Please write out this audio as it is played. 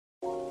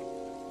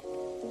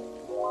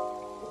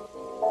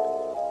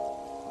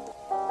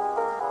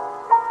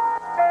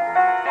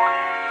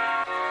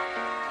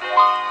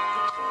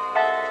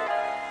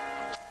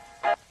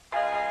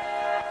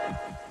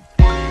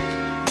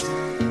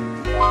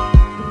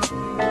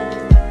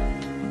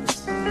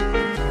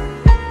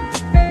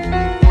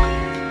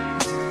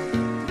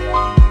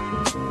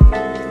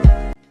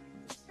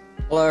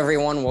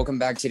everyone. Welcome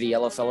back to the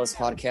Yellow Fellas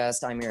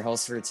podcast. I'm your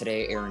host for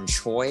today, Aaron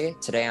Choi.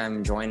 Today,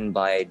 I'm joined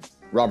by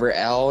Robert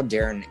L.,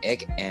 Darren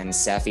Ick, and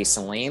Safi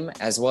Salim,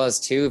 as well as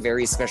two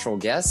very special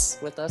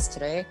guests with us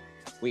today.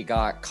 We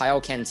got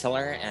Kyle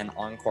Cantiller and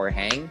Encore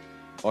Hang.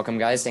 Welcome,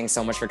 guys. Thanks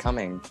so much for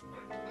coming.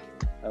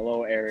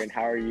 Hello, Aaron.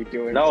 How are you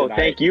doing tonight?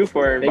 Thank you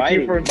for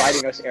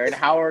inviting us, Aaron.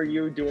 How are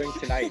you doing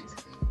tonight?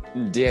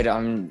 Dude,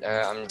 I'm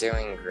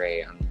doing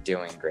great.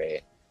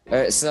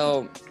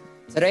 So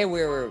today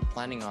we were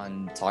planning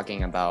on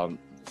talking about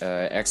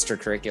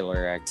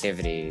extracurricular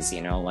activities.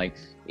 Before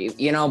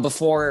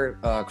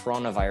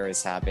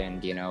coronavirus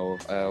happened,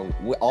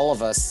 all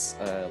of us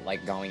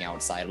like going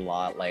outside a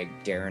lot. Like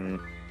Darren,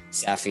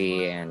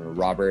 Safi, and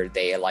Robert,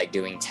 they like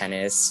doing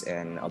tennis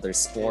and other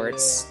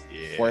sports.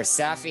 Yeah. Where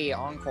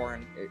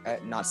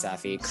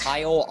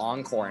Kyle,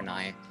 Encore, and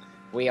I,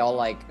 we all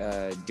like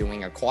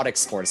doing aquatic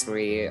sports.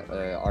 We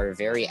are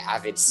very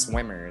avid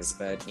swimmers,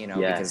 but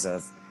because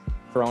of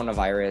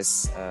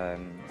coronavirus,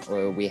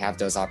 we have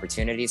those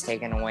opportunities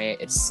taken away.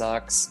 It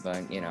sucks,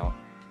 but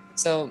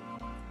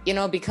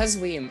because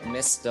we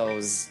missed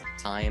those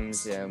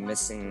times,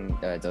 missing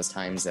those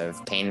times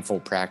of painful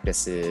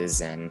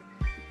practices and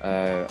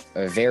a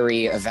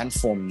very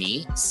eventful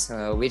meets,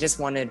 we just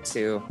wanted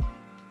to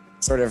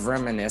sort of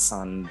reminisce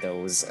on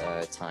those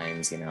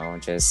times,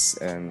 just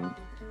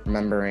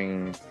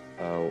remembering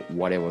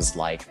what it was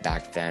like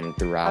back then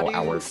throughout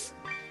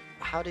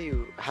How do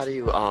you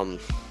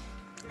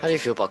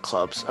feel about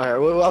clubs? We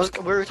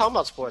were talking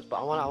about sports,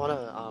 but we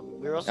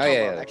were also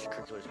talking about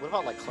extracurriculars. What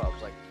about like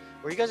clubs? Like,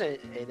 were you guys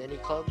in any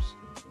clubs?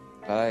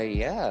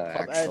 Yeah,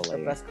 Club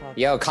actually. best club.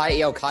 Yo,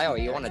 Kyle,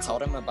 you want to tell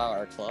them about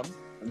our club?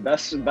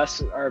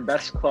 Our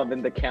best club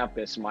in the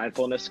campus,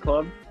 Mindfulness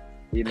Club.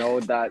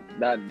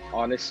 That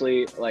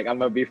honestly, like, I'm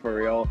gonna be for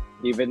real,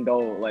 even though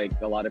like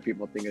a lot of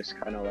people think it's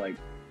kind of like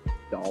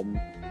dumb,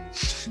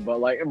 but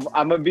like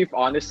I'm gonna be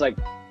honest, like,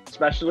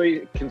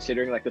 especially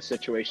considering like the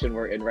situation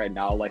we're in right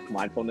now, like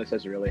mindfulness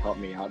has really helped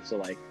me out. So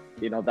like,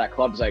 that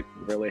club's like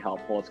really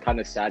helpful. It's kind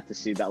of sad to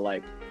see that,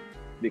 like,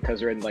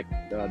 because we're in like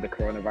the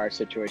coronavirus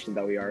situation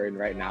that we are in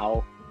right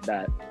now,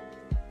 that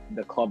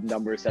the club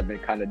numbers have been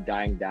kind of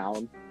dying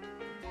down.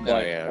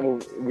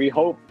 But we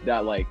hope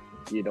that, like,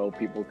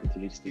 people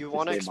continue to stay mindful. You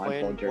want to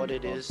explain what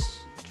it is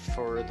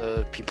for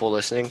the people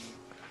listening?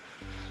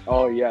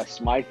 Oh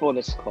yes,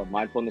 Mindfulness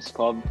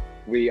Club.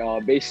 We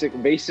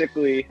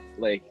basically,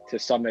 like, to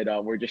sum it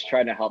up, we're just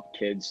trying to help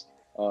kids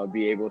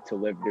be able to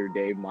live their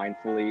day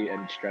mindfully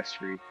and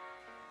stress-free.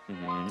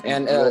 Mm-hmm.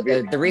 And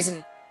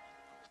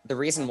the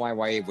reason why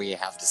we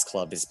have this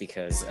club is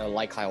because,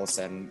 like Kyle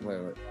said,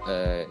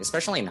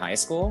 especially in high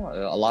school,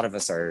 a lot of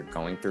us are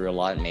going through a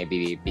lot,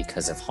 maybe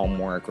because of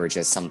homework or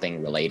just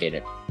something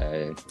related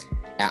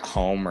at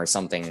home, or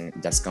something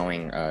that's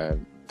going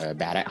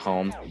bad at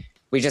home.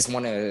 We just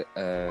want to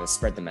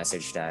spread the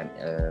message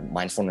that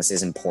mindfulness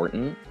is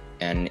important,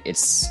 and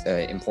it's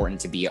important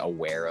to be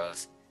aware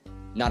of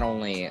not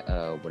only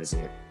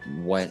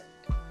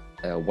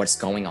what's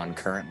going on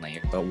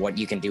currently, but what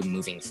you can do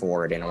moving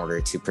forward in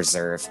order to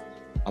preserve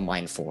a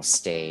mindful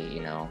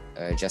state,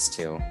 just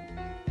to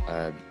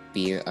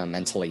be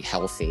mentally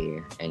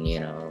healthy and,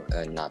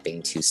 not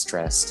being too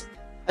stressed.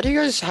 How do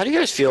you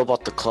guys feel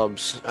about the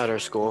clubs at our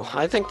school?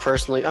 I think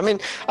personally, I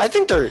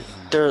think they're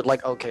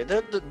like, okay,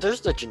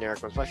 there's the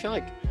generic ones, but I feel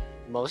like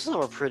most of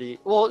them are pretty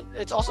well.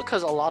 It's also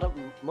because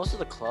most of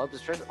the clubs,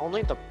 especially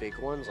only the big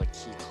ones like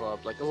Key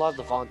Club, like a lot of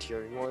the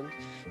volunteering ones,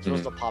 those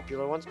are the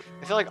popular ones.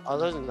 I feel like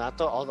other than that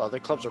though, all the other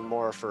clubs are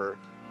more for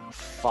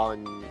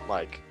fun,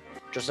 like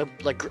just a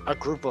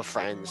group of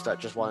friends that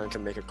just wanted to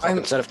make a club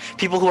instead of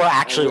people who are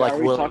actually Are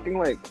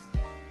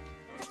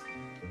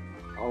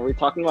we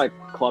talking like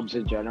clubs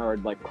in general, or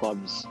like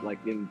clubs like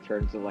in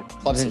terms of like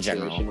clubs in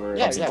general? I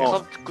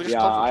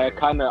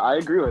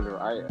agree with her.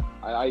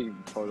 I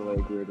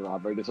totally agree with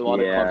Robert. There's a lot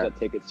of clubs that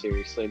take it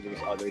seriously, and there's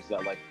others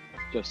that like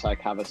just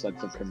like have a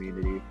sense of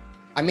community.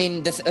 I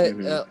mean,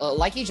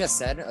 like you just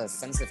said, a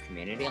sense of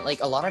community.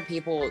 Like, a lot of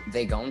people,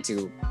 they go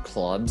into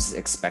clubs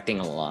expecting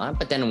a lot,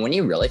 but then when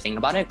you really think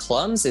about it,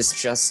 clubs is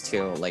just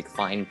to like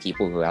find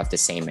people who have the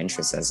same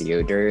interests as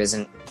you. There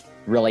isn't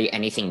really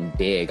anything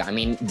big. I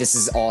mean, this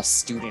is all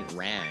student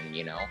ran,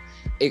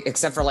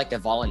 except for like the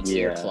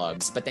volunteer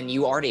clubs, but then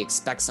you already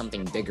expect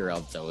something bigger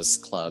of those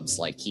clubs,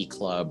 like Key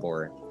Club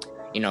or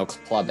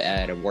Club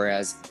Ed.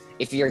 Whereas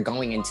if you're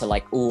going into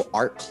like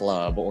art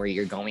club, or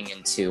you're going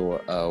into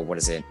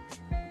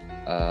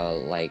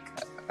like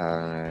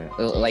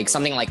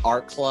something like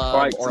art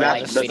club, or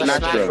like Smash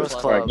Bros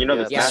club.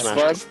 The Smash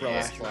Bros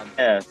club.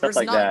 Yeah, stuff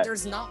like that.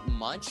 There's not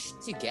much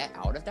to get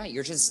out of that.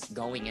 You're just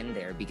going in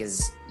there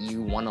because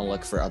you want to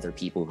look for other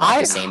people who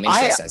have the same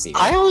interests as you.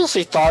 I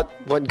honestly thought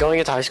when going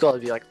into high school,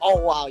 I'd be like, oh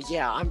wow,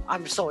 yeah,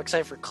 I'm so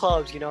excited for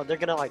clubs. They're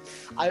gonna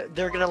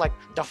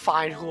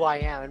define who I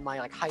am in my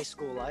like high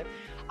school life.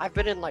 I've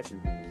been in like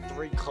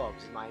 3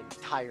 clubs in my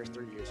entire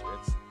 3 years.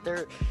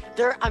 They're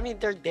there,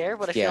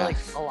 but I feel like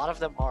a lot of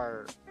them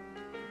are.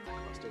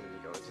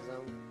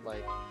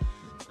 Like,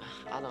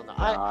 I don't know.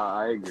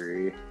 I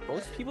agree.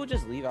 Most people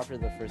just leave after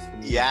the first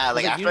meeting. Yeah,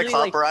 like after usually,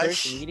 club rush.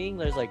 First meeting,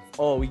 there's like,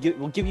 oh,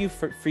 we'll give you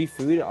free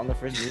food on the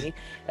first meeting,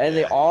 and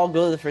they all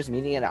go to the first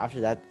meeting, and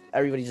after that,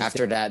 everybody just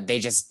After that, they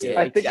just did.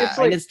 I think it's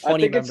like minus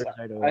 20 members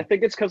right away. I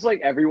think it's because like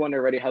everyone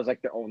already has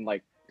like their own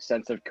like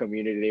sense of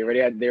community. They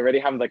already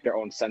have like their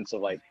own sense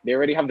of like they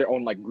already have their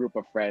own like group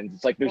of friends.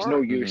 It's like there's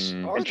no use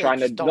in trying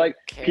to like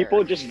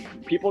people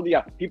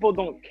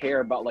don't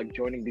care about like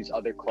joining these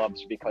other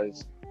clubs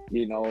because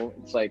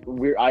it's like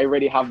I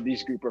already have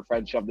these group of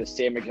friends who have the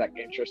same exact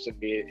interest in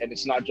me, and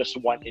it's not just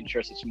one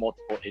interest, it's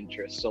multiple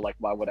interests. So like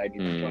why would I need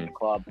to join the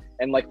club?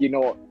 And like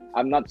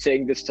I'm not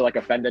saying this to like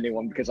offend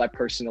anyone because I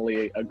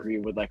personally agree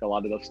with like a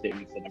lot of those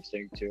statements that I'm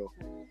saying too.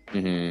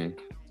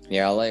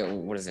 Yeah, like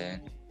what is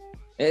it?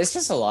 It's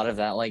just a lot of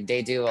that. Like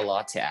they do a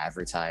lot to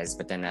advertise,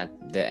 but then at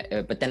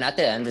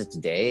the end of the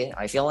day,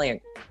 I feel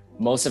like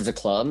most of the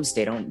clubs,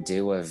 they don't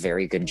do a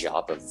very good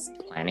job of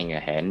planning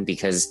ahead,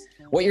 because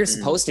what you're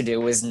supposed to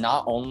do is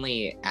not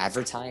only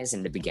advertise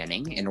in the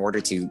beginning in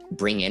order to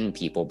bring in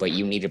people, but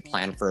you need to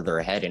plan further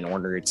ahead in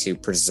order to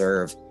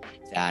preserve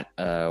that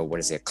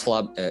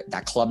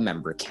that club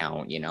member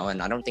count,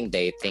 and I don't think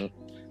they think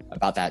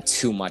about that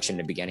too much in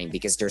the beginning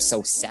because they're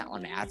so set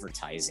on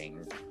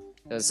advertising.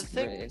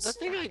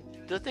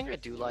 The thing I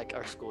do like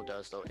our school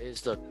does though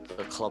is the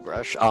club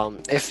rush.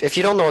 If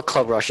you don't know what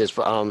club rush is,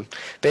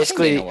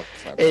 basically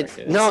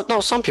no,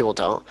 some people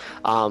don't.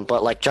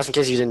 But like just in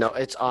case you didn't know,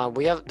 it's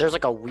there's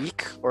like a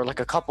week or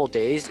like a couple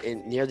days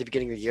near the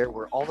beginning of the year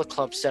where all the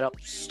clubs set up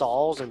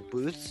stalls and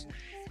booths,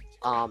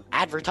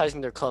 advertising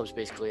their clubs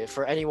basically.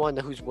 For anyone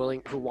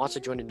who wants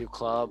to join a new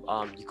club,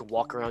 you can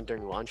walk around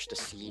during lunch to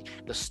see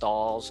the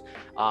stalls,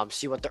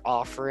 see what they're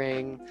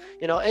offering.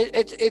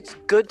 It's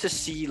good to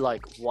see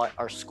like what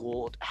our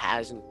school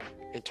has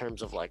in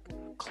terms of like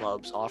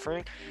clubs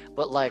offering.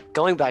 But like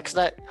going back to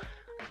that,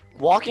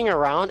 walking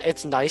around,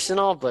 it's nice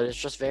and all, but it's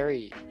just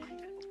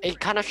it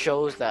kind of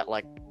shows that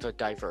like the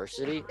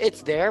diversity,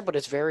 it's there, but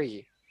it's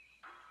very,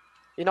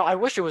 I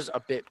wish it was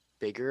a bit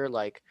bigger.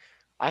 Like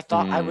I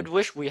thought I would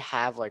wish we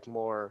have like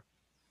more.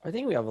 I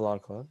think we have a lot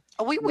of clubs.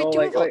 We do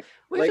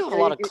have a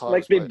lot of clubs.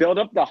 Like they build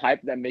up the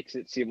hype that makes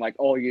it seem like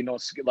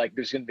like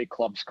there's gonna be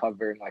clubs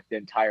covering like the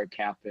entire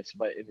campus,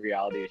 but in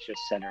reality it's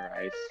just Center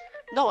Ice.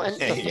 No, and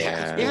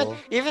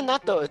even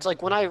that though, it's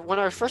like when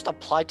I first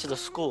applied to the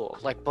school,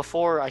 like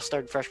before I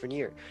started freshman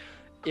year,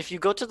 if you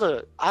go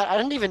to I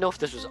didn't even know if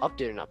this was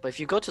updated or not, but if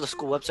you go to the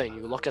school website and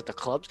you look at the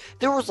clubs,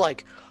 there was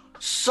like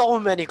so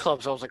many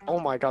clubs. I was like, oh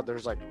my god,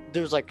 there's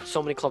like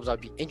so many clubs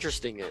I'd be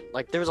interested in.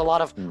 Like there was a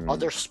lot of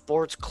other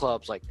sports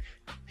clubs like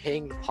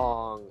ping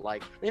pong,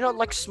 like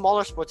like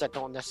smaller sports that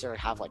don't necessarily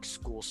have like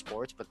school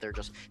sports, but they're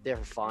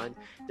for fun.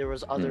 There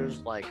was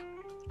others like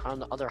on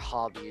the other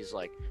hobbies,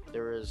 like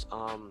there was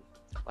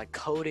like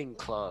coding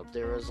club.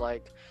 There was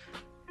like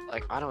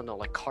I don't know,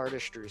 like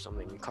cardistry or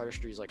something.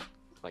 Cardistry is like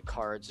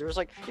cards. There was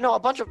like a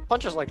bunch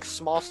of like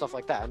small stuff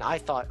like that, and I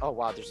thought, oh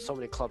wow, there's so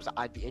many clubs that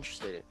I'd be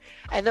interested in.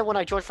 And then when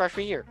I joined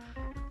freshman year,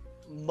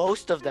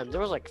 most of them,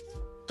 there was like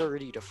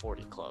 30 to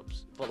 40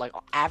 clubs, but like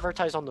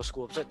advertised on the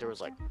school website there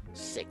was like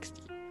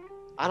 60.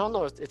 I don't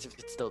know if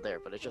it's still there,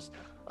 but it's just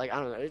like I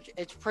don't know,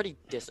 it's pretty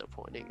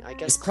disappointing, I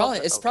guess.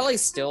 It's probably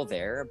still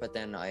there, but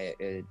then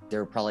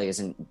there probably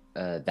isn't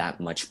that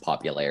much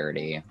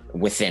popularity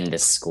within the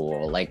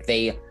school. Like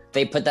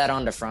they put that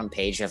on the front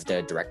page of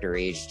the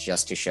directory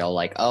just to show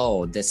like,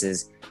 oh,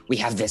 we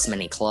have this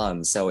many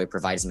clubs, so it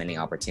provides many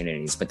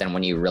opportunities. But then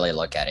when you really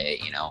look at it,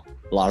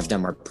 a lot of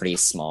them are pretty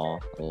small.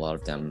 A lot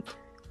of them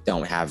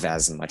don't have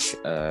as much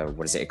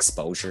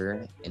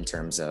exposure in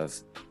terms of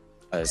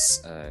the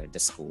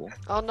school.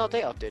 Oh no,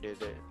 they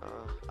updated it.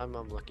 I'm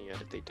looking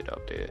at it. They did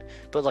update it,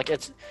 but like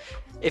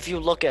if you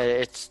look at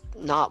it, it's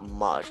not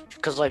much.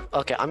 Cause like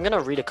okay, I'm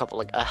gonna read a couple,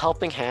 like a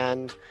Helping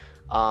Hand,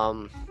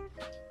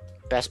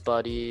 Best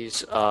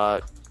Buddies,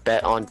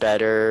 Bet on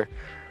Better,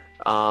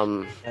 Bet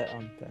on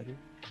Better.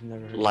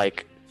 Never heard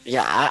like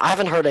yeah, I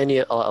haven't heard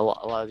a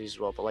lot of these as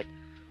well, but like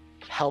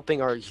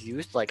helping our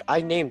youth, like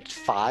I named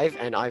 5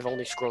 and I've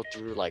only scrolled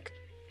through like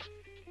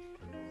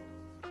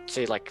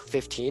say like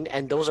 15,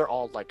 and those are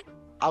all like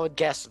I would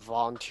guess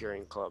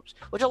volunteering clubs,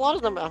 which a lot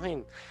of them, I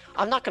mean,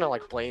 I'm not gonna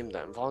like blame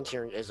them.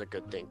 Volunteering is a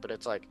good thing, but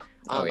it's like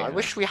I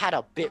wish we had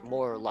a bit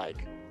more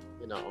like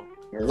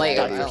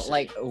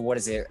like what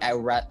is it?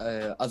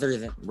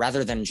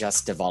 Rather than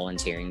just the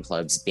volunteering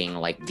clubs being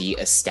like the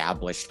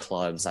established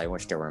clubs, I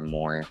wish there were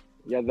more.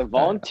 Yeah, the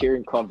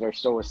volunteering clubs are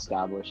so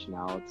established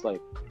now. It's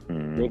like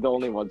they're the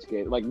only ones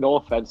getting, like, no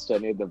offense to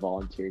any of the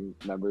volunteering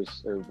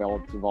members or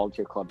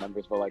volunteer club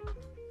members, but like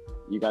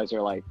you guys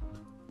are like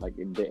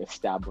in the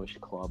established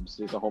clubs.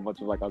 There's a whole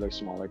bunch of like other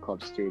smaller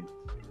clubs too.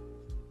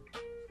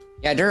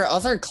 Yeah, there are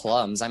other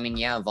clubs. I mean,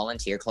 yeah,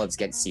 volunteer clubs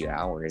gets you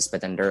hours,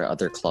 but then there are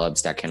other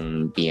clubs that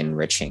can be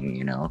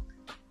enriching,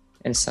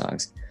 It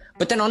sucks.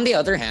 But then on the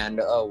other hand,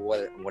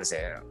 what is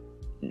it?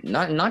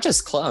 Not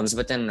just clubs,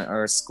 but then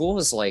our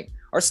schools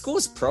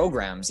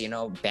programs,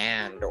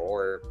 band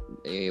or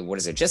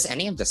just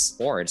any of the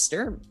sports,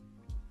 they're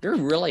They're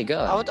really good.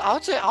 I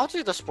would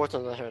say the sports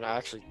on the other hand are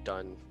actually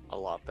done a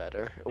lot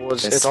better. The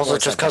It's also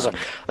sports just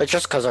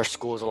are because our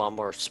school is a lot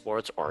more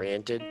sports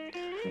oriented.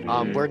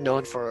 Mhm. We're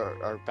known for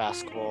our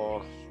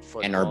basketball,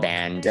 football, And our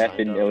band.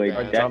 Definitely,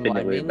 band.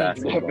 definitely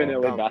basketball.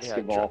 Definitely Yeah,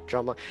 basketball.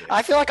 drama.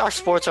 I feel like our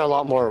sports are a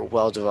lot more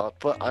well developed,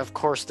 but of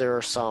course there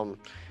are some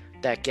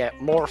that get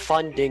more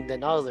funding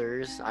than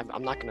others.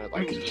 I'm not gonna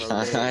like.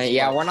 throw names,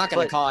 Yeah, but- we're not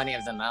gonna but- call any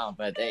of them out,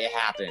 but it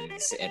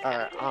happens. It All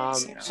right.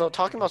 happens, you know? So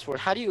talking about sport,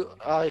 how do you?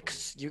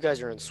 'Cause you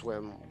guys are in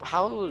swim.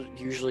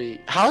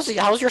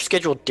 How's your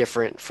schedule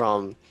different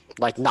from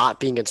like not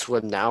being in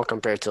swim now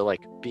compared to like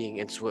being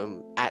in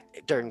swim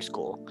during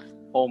school?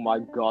 Oh my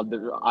god,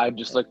 I'd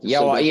just like to Yo,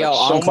 say there's, yo, like,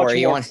 so Encore, much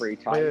you more want- free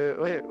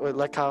time. Wait,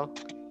 like how?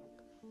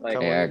 Like,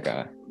 Come Yeah,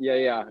 go.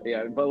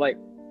 yeah. But like,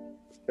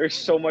 there's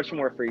so much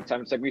more free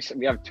time. It's like we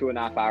have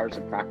 2.5 hours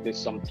of practice.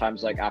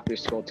 Sometimes like after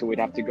school too, we'd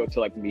have to go to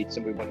like meets,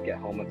 and we wouldn't get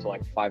home until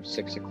like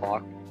 5-6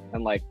 o'clock.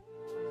 And like,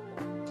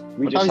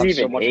 we just Sometimes have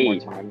so even much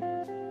 8. more time.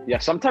 Yeah,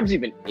 sometimes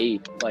even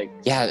 8. Like,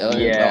 Yeah,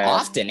 Yeah.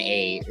 often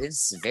 8.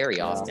 It's very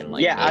often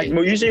like Yeah, 8.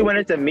 usually when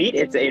it's a meet,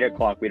 it's 8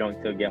 o'clock. We don't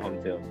still get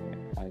home till.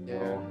 I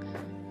know.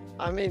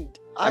 I mean,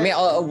 I mean,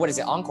 what is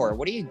it, Encore?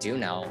 What do you do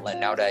now? Like,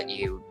 now that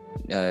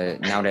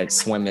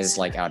swim is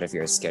like out of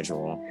your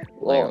schedule.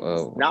 Like,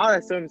 Well, now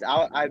that swim's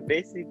out, I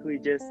basically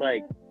just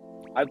like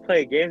I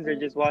play games or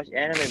just watch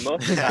anime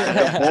most of the time.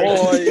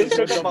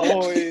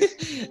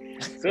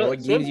 What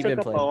games Swim you took been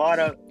up a playing? lot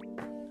of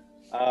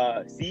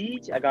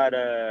Siege. I got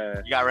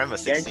You got Rainbow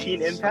Six Genshin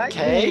Siege. Impact.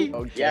 Okay.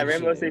 Oh, Yeah, Genshin.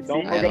 Rainbow Six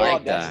Don't Siege. I forget like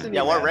about that. Destiny.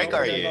 Yeah, what man. rank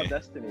Don't are forget you? about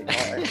Destiny.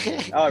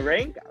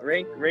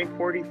 Rank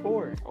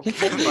 44.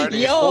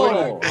 Yo!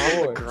 On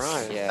the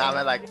grind. Yeah. Nah,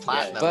 man, like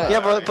platinum. But-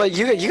 Yeah, but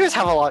you guys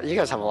have a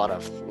lot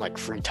of like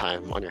free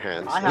time on your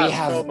hands. I We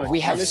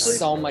have honestly-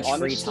 so much free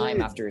honestly-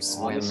 time after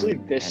swim. Honestly,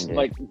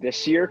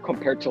 this year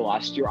compared to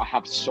last year, I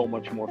have so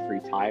much more free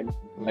time.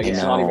 Like, I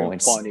it's not know, even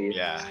it's- funny.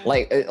 Yeah.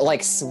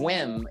 like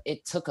swim,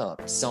 it took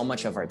up so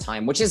much of our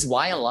time, which is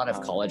why a lot of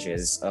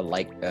colleges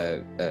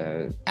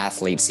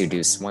athletes who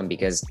do swim,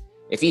 because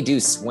if you do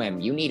swim,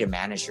 you need to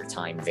manage your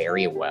time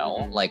very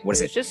well. Like, what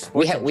is It's it? just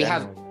We sports have in we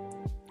have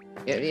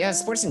general. yeah,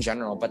 sports in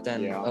general, but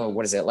then Yeah.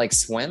 what is it, like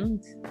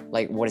swim,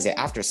 like what is it,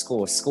 after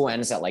school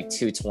ends at like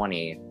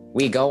 2:20.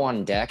 We go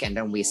on deck and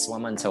then we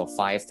swim until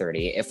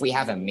 5:30. If we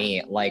have a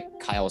meet, like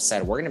Kyle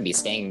said, we're gonna be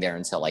staying there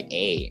until like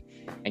 8,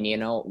 and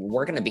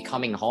we're gonna be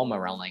coming home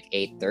around like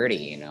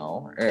 8:30,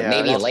 or Yeah,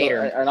 maybe And also- later,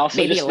 And also,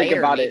 maybe just later, think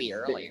about maybe it.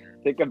 earlier.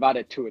 Think about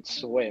it too. It's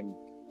swim.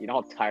 You know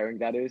how tiring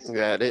that is.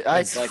 Yeah,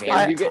 It's like,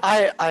 you get-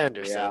 I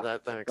understand Yeah.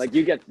 that. Like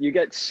you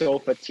get so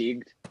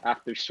fatigued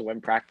after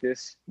swim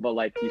practice, but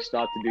like you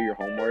still have to do your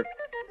homework.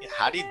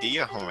 How do you do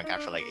your homework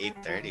after like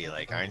 8:30?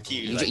 Like, aren't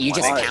you? You, like, you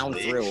just wanting to count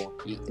sleep? through.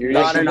 You're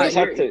No, just- no, you no. just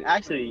have to-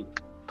 Actually,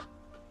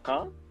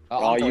 huh?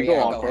 Oh, you go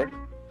on ahead.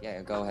 for.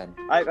 Yeah, go ahead.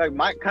 I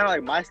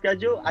like my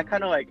schedule. I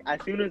kind of like as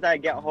soon as I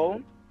get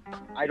home,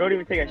 I don't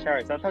even take a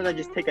shower. Sometimes I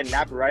just take a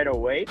nap right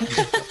away,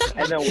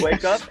 and then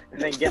wake up and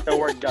then get the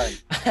work done.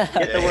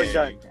 Get the work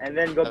done, and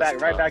then go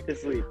That's right tough. back to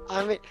sleep.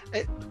 I mean,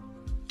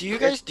 do you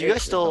guys It's a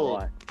still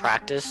lot.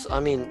 practice? I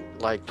mean,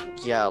 like,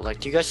 yeah, like,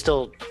 do you guys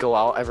still go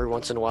out every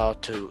once in a while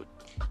to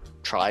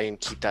try and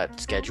keep that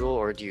schedule,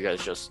 or do you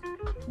guys just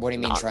What do you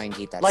mean Not- try and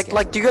keep that like do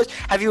you schedule? guys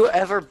have you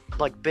ever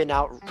like been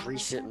out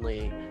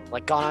recently,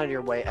 like gone out of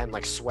your way and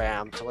like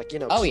swam to like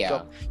Oh, keep yeah.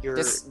 up your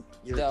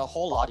The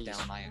whole bodies.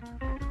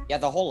 lockdown,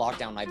 the whole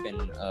lockdown I've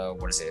been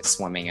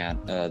swimming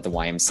at the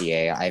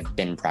YMCA. I've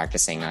been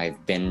practicing.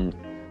 I've been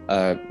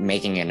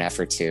making an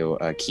effort to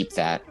keep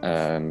that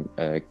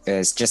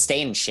just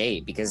stay in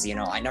shape, because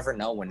I never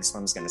know when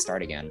swim's gonna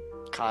start again,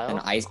 Kyle? and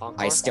I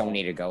Encore? still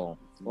need to go.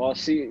 Well,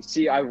 see,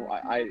 I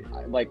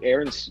like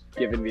Aaron's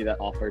given me that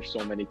offer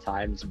so many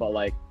times, but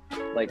I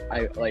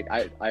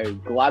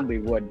gladly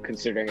would,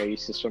 considering I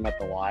used to swim at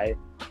the Y,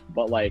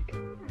 but like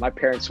my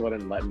parents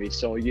wouldn't let me.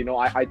 So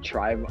I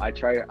try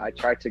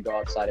to go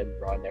outside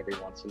and run every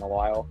once in a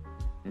while,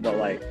 but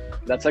like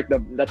that's like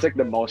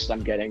the most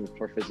I'm getting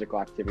for physical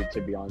activity,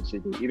 to be honest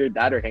with you. Either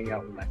that or hanging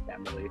out with my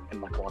family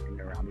and like walking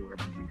around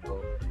wherever we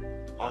go.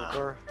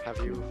 Encore, have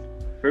you?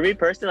 For me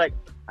personally, like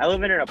I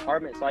live in an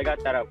apartment, so I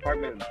got that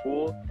apartment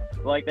pool.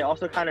 But like they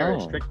also kind of Oh.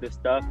 restrict the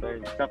stuff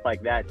and stuff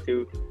like that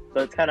too.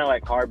 So it's kind of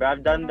like hard. But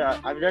I've done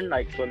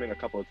like swimming a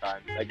couple of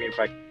times, like maybe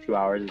for like 2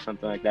 hours or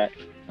something like that.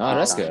 Oh,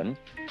 that's good.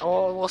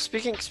 Oh well,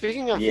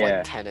 speaking of Yeah.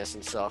 like tennis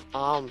and stuff,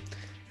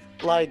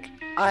 like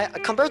I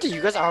compared to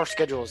you guys, our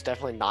schedule is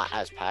definitely not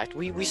as packed.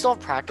 We still have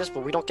practice,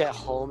 but we don't get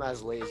home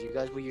as late as you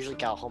guys. We usually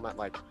get home at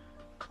like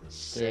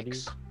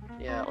 6.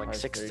 Yeah, like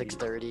 6, 5:30.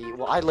 6:30.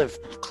 Well, I live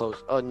close.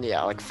 Oh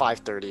yeah, like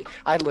 5:30.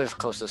 I live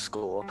close to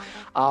school.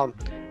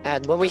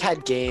 And when we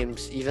had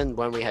games,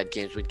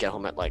 we'd get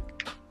home at like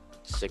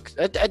 6.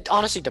 It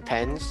honestly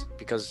depends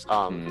because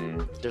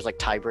there's like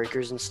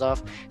tiebreakers and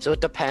stuff. So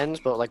it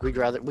depends, but like we'd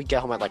get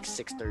home at like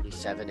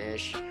 6:37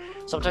 ish.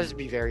 Sometimes it'd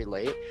be very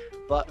late,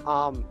 but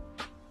I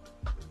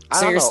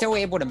So don't you're know. still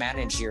able to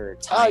manage your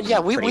time. Yeah,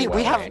 we pretty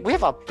well, have right? we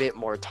have a bit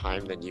more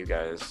time than you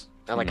guys.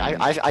 And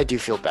like I do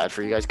feel bad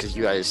for you guys because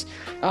you guys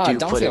Oh, do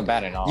don't put feel in-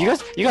 bad at all. you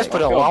guys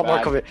put a feel lot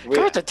more bad.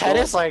 compared to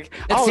tennis. Like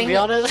The I will thing- be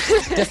honest.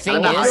 The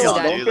thing know how is y'all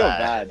that do Don't feel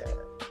that. bad.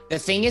 the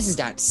thing is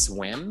that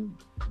swim,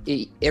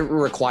 it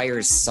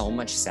requires so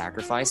much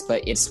sacrifice,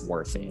 but it's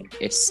worth it.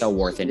 It's so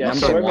worth it. Yeah,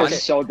 Number swim one,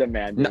 is so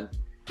demanding. No,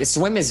 the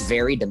swim is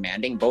very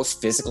demanding, both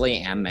physically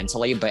and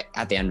mentally. But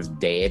at the end of the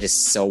day, it is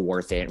so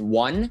worth it.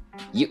 One,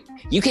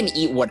 you can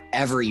eat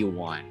whatever you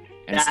want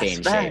and stay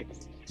in shape.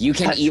 You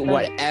can That's eat facts.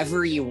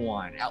 whatever you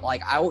want.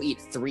 Like I will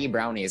eat 3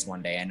 brownies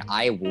one day, and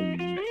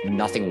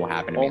nothing will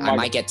happen to me. Oh my I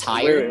might get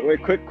tired.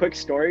 Wait, quick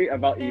story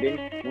about eating.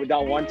 With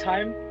that one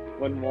time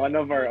when one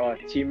of our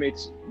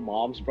teammates'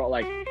 moms brought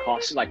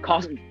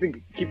Costco.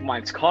 Keep in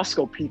mind, it's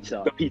Costco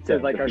pizza. The pizza,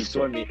 to, like the our pizza.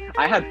 swim meet.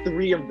 I had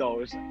 3 of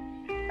those,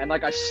 and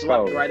like I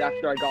slept Bro. right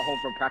after I got home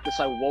from practice.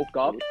 I woke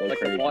up So like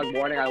the crazy. following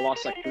morning. I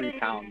lost like 3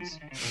 pounds.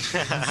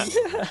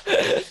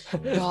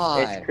 God.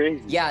 It's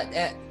crazy.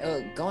 Yeah,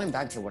 going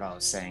back to what I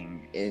was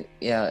saying,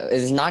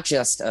 it's not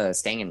just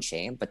staying in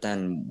shape, but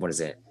then what is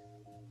it?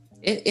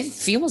 It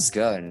feels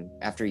good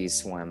after you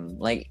swim.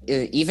 Like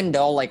even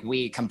though like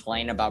we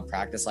complain about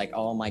practice, like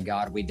oh my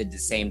god, we did the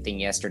same thing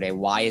yesterday.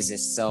 Why is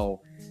this so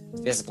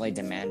physically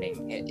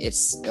demanding?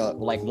 It's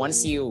like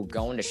once you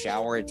go in the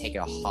shower, take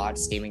a hot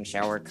steaming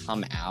shower,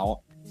 come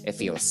out, it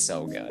feels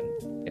so good.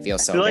 It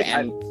feels so feel good. like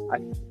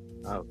And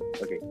Oh,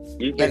 okay.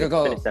 You Yeah, can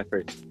go. finish that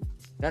first.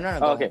 no, Oh,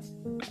 go okay. ahead.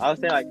 I was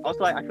saying, like, also,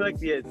 like, I feel like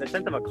the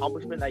sense of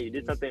accomplishment that you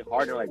did something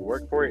hard and like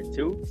work for it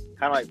too,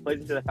 kind of like plays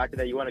into the factor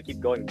that you want to keep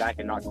going back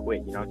and not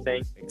quit. You know what I'm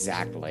saying?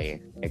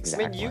 Exactly. I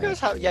mean, you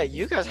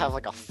guys have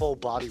like a full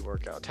body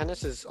workout.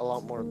 Tennis is a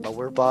lot more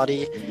lower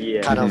body,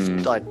 Yeah. kind Mhm.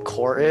 of like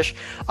core-ish.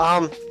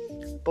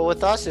 But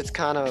with us, it's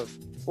kind of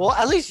well,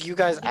 at least you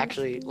guys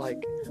actually like.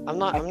 I'm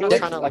not trying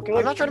to like.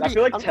 I'm not trying to I be.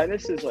 feel like I'm-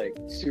 tennis is like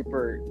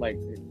super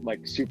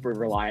super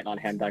reliant on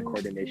hand-eye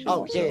coordination.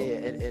 Oh also. yeah,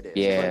 it is.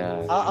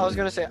 Yeah. But I was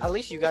gonna say at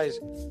least you guys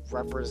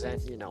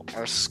represent,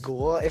 our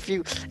school. If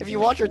you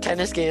watch your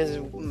tennis games,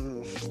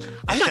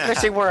 I'm not gonna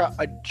say we're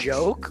a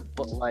joke,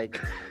 but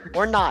like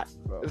we're not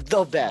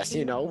the best.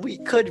 We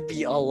could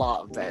be a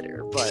lot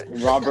better. But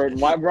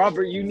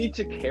Robert, you need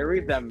to carry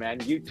them, man.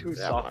 You too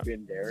Yeah, soft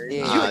in there.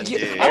 you, Ah, you-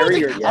 dude. I don't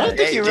Carry think, I don't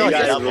think Hey, you dude,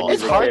 realize double.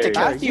 it's hard to Carry.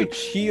 carry. Matthew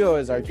Chio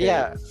is our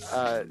Yeah,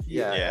 carrier.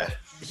 Yeah.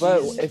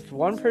 But if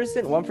one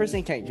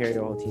person can't carry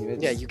the whole team.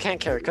 It's, yeah, you can't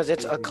carry because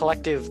it's a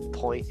collective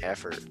point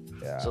effort.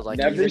 Yeah. So like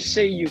Never even-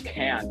 say you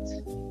can't.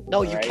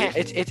 no, you right? can't.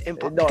 It's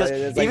impossible No, because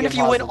it's, like, even if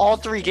you win impossible. all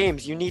 3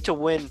 games, you need to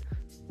win.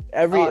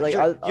 every You like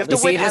have You to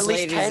see win this, at least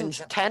ladies 10, and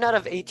gen- 10 out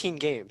of 18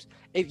 games.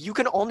 If you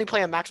can only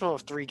play a maximum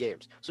of 3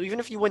 games, so even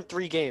if you win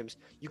 3 games,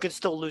 you can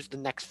still lose the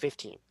next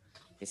 15.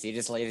 You see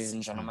this, ladies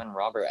and gentlemen,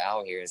 Robert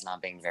out here is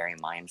not being very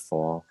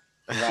mindful.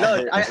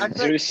 No, I feel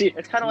So you like see,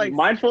 it's kind of like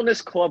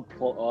mindfulness club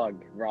plug,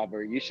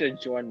 Robert. You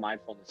should join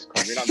mindfulness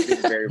club. You're not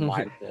being very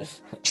mindful.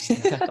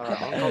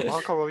 Sorry,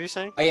 Uncle, what were you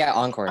saying? Oh yeah,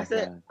 encore. I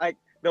said like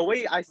the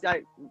way I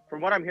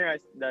from what I'm hearing,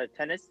 the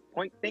tennis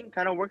point thing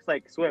kind of works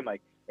like swim.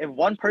 Like if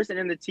one person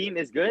in the team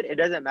is good, it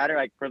doesn't matter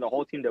like for the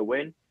whole team to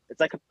win. It's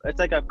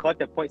like a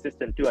collective point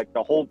system too. Like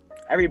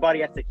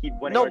everybody has to keep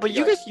winning. No, or but to,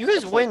 you like,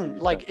 guys the win.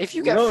 points Like if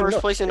you get No, first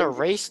no, place in a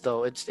race,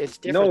 though, it's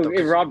different. No, though,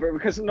 'cause- Robert,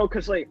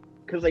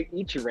 because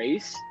each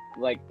race,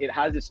 like it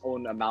has its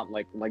own amount.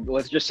 Like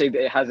let's just say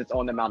that it has its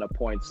own amount of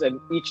points, and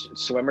each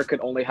swimmer could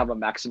only have a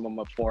maximum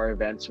of 4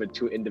 events with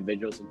 2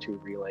 individuals and 2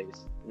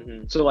 relays.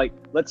 Mhm. So like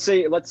let's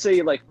say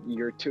like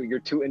you're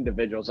two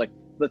individuals. Like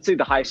let's say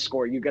the highest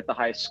score, you get the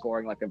highest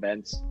scoring like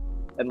events,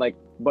 and like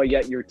but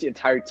yet your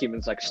entire team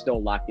is like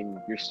still lacking.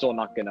 You're still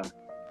not gonna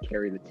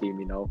carry the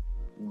team,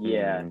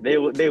 Yeah, they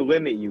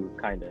limit you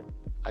kind of.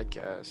 I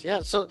guess.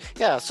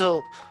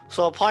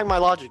 So applying my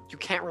logic, you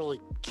can't really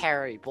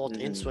carry both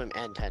in Mhm. swim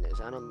and tennis.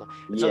 I don't know.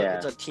 Yeah.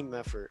 It's a team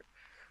effort.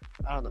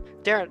 I don't know.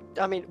 Darren,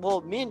 I mean,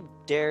 well, me and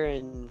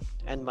Darren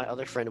and my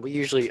other friend, we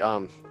usually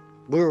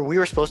we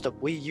were supposed to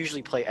we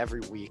usually play every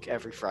week,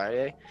 every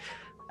Friday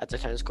at the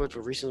tennis courts,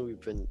 but recently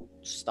we've been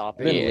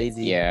stopping. Been yeah,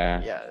 lazy.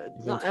 yeah. Yeah,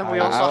 been and we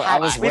tired. also I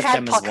was we've with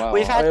had them as well.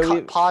 we've had Oh,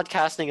 we-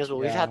 podcasting as well.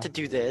 We've Yeah. had to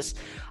do this,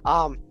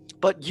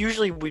 but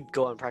usually we'd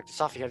go and practice.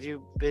 Safi, have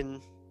you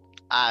been?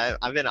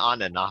 I've been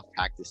on and off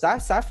practice.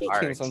 Safi came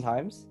Hard.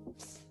 sometimes.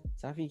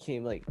 Safi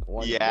came like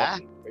one. Yeah?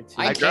 one or two.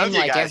 I I drove came you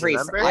like guys, every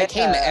remember? I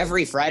came Yeah.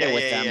 every Friday Yeah,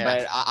 with yeah, them,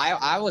 yeah. but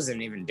I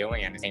wasn't even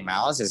doing anything. Man.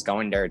 I was just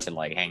going there to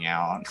like hang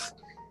out.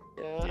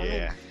 Yeah, I mean,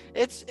 Yeah.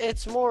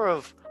 it's more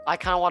of I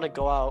kind of want to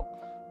go out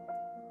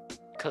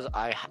because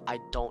I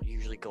don't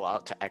usually go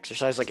out to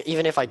exercise. Like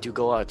even if I do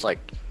go out, it's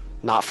like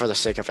not for the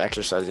sake of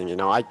exercising.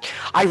 I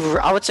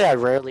would say I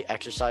rarely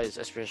exercise,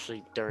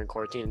 especially during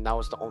quarantine, and that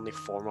was the only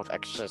form of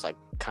exercise I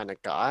kind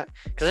of got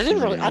because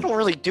I don't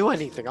really do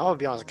anything. I'm gonna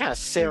be honest. I kind of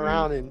sit Mhm.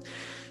 around and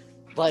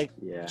like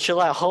Yeah.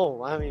 chill at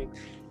home. I mean,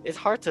 it's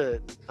hard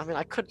to. I mean,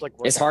 I could like.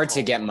 Work It's at hard to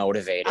home. get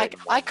motivated.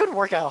 I could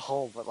work at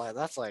home, but like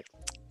that's like.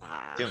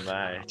 Too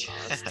much.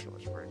 That's too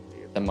much work,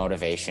 dude. The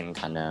motivation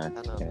kind I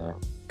don't of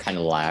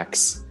know.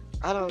 lacks.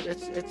 I don't.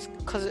 It's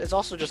because it's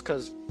also just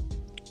because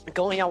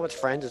going out with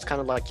friends. It's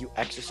kind of like you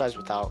exercise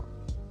without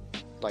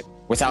like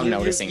Without you-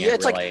 noticing yeah, it,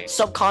 it's really. like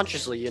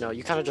subconsciously, you know,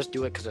 you kind of just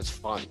do it because it's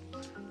fun.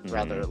 Mhm.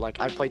 Rather, like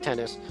I play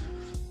tennis.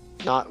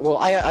 Not well.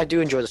 I do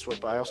enjoy the sport,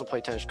 but I also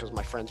play tennis because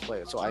my friends play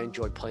it, so I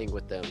enjoy playing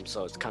with them.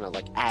 So it's kind of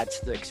like adds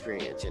to the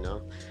experience, you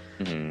know.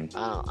 Mhm.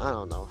 I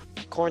don't know.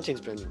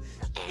 Quarantine's been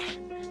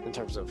in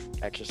terms of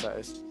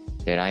exercise.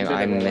 Dude, It's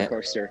been a roller I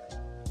coaster.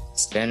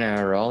 it's been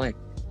a rolling.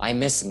 I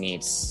miss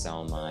meets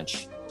so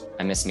much.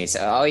 I miss meets.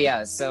 Oh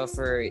yeah, so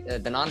for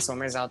the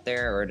non-swimmers out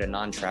there or the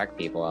non-track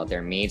people out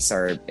there, meets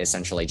are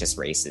essentially just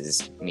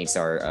races. Meets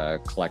are a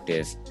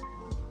collective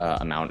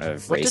amount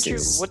of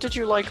races. What did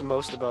you like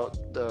most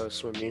about the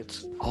swim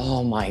meets?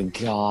 Oh my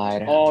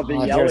god. Oh, the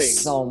yelling. There's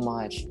so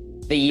much.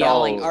 The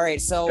yelling. All right,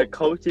 so The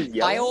coach is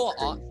yelling.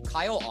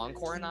 Kyle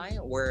Encore and I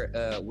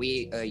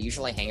we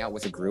usually hang out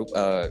with a group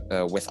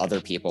with other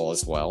people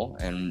as well,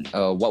 and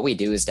what we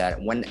do is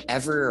that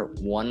whenever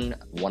one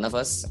of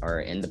us are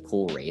in the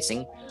pool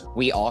racing,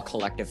 we all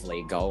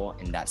collectively go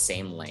in that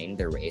same lane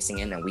they're racing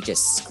in, and we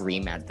just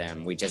scream at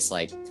them. We just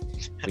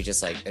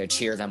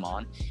cheer them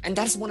on, and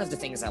that's one of the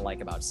things I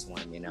like about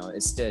swim. You know,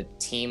 it's the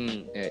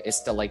team, it's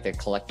the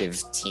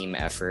collective team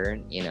effort.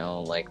 You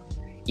know, like.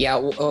 Yeah,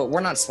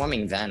 we're not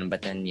swimming then,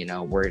 but then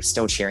we're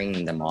still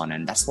cheering them on,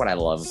 and that's what I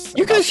love.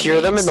 You about guys hear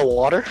them in meets. the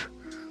water?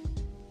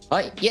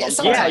 Yeah,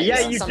 sometimes,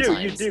 Yeah, you do.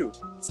 sometimes.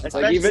 Sometimes.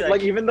 Like even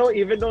Especially,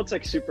 even though it's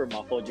like super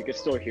muffled, you can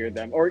still hear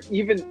them, or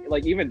even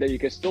then you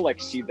can still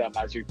like see them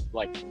as you're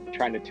like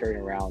trying to turn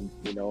around,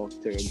 to go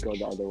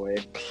the other way.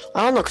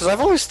 I don't know, because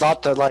I've always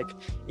thought that like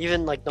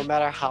even like no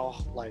matter how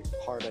like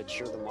hard I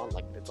cheer them on,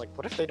 like it's like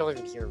what if they don't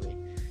even hear me?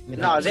 You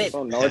know? No, they. I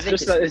don't know. It's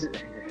just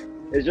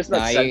it's just that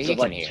Nah, sense you of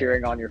like can hear.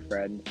 cheering on your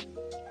friend.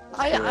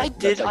 I that's,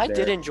 did like,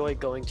 there. enjoy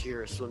going to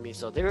your swim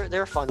meets though.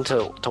 They're fun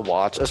to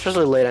watch,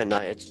 especially late at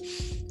night.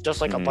 It's just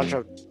like a bunch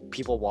of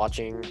people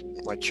watching,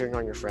 like cheering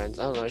on your friends.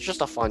 I don't know. It's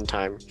just a fun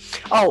time.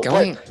 Oh,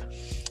 Going.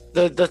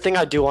 but the thing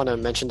I do want to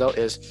mention though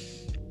is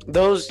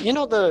those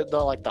the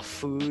like the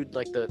food,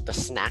 like the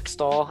snack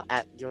stall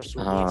at your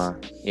swim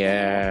meets.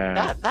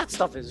 Yeah. That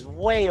stuff is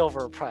way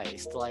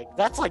overpriced. Like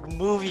that's like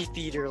movie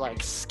theater like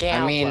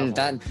scam. I mean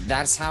level.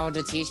 that's how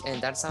the teach and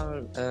that's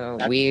how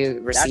we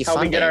receive how we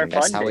funding. get our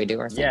That's how we funding. do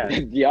our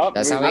thing. Yeah. Yup.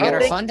 That's how I we don't get our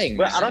think- funding.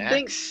 But I don't man.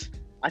 think.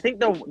 I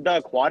think the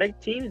aquatic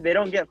teams, they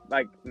don't get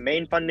like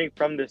main funding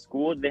from the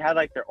school. They have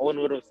like their own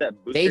little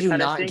set booster. they do kind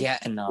of not thing,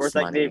 get enough where it's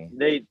like money.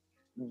 they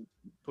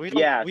we don't,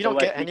 yeah, we so, don't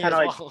like, get we any kinda,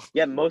 as like, well.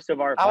 get most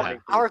of our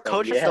funding. from Our the stuff.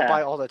 coaches still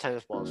buy all the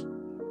tennis balls.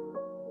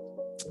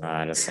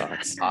 That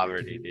sucks.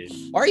 Poverty, dude.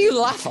 Why are you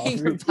laughing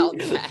about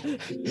that?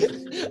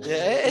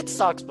 Yeah, it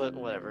sucks, but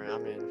whatever. I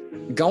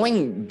mean,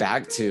 Going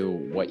back to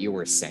what you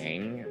were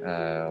saying,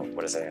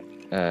 what is it?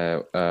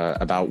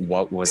 About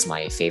what was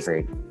my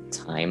favorite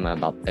time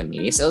about the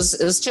meets. It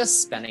was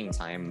just spending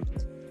time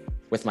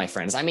with my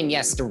friends. I mean,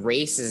 yes, the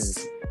race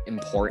is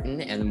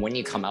important, and when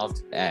you come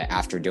out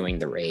after doing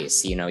the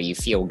race, you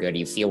feel good,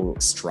 you feel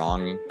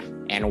strong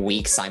and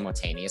weak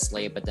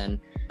simultaneously. But then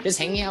just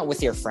hanging out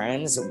with your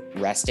friends,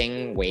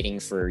 resting, waiting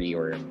for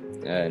your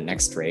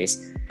next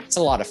race, it's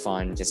a lot of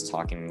fun just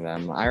talking to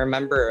them. I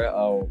remember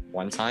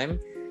one time.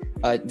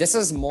 This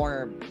is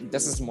more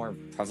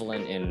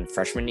prevalent in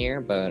freshman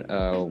year, but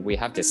we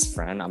have this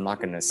friend. I'm not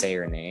gonna say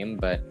her name,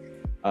 but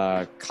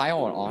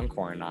Kyle and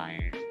Encore and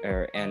I,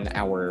 and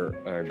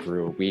our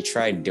group, we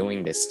tried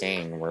doing this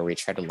thing where we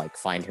tried to like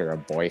find her a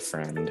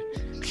boyfriend.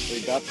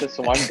 We got this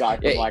one guy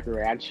from Yeah. like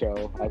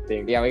Rancho, I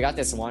think. Yeah, we got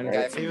this one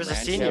guy. Right. From He was a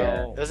Rancho,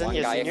 senior. Wasn't one he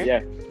a guy- senior?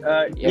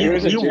 Yeah. Yeah, he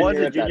was a he was junior a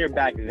at that junior time.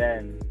 back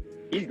then.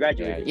 He's Yeah,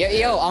 graduated.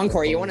 yo,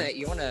 Encore, you wanna tell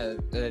you wanna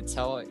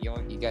tell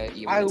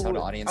the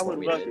audience I what would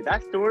we love did? to.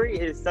 That story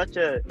is such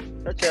a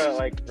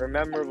like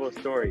memorable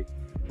story.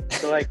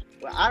 So like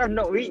I don't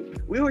know, we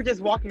were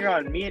just walking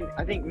around. Me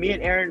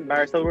and Aaron by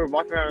ourselves, we were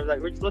walking around. Like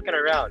we're just looking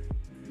around.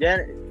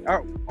 Then,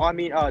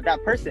 that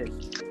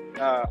person,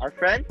 our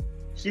friend,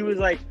 she was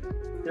like,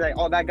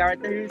 oh, that guy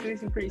right there,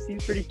 he's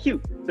pretty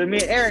cute. So me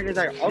and Aaron is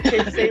like,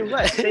 okay, say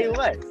less,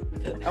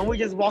 and we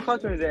just walk up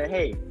to him and say,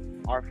 hey,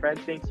 our friend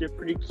thinks you're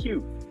pretty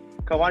cute.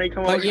 Come on,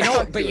 come on.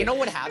 But you know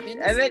what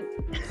happened? And then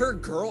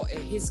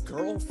his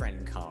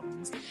girlfriend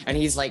comes, and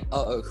he's like,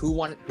 who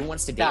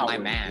wants to date That my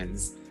one.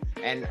 man's?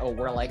 And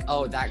we're like,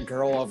 oh, that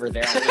girl over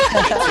there.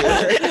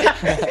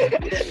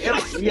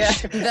 yeah.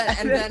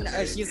 and then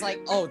she's like,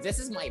 oh, this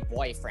is my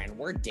boyfriend.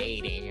 We're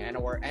dating, and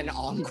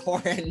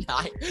Encore and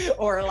I,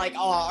 or like, oh,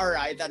 all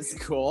right, that's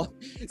cool.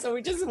 So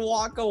we just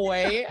walk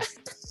away.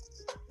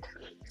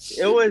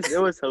 It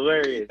was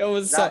hilarious. It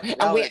was That- so,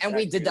 that was and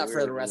we did that actually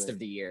for the really rest good. of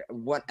the year.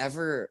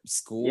 Whatever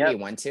school Yep. we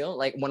went to,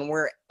 like when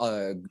we're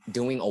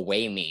doing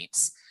away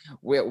meets,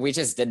 we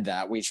just did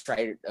that. We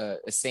tried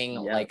seeing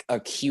Yep. like a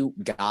cute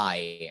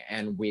guy,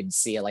 and we'd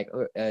see like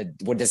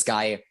would this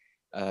guy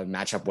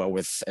match up well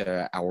with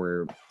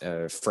our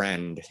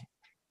friend.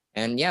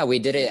 And yeah, we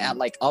did it at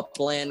like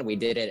Upland. We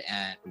did it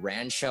at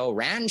Rancho.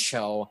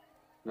 Rancho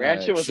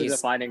Was a she's-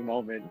 defining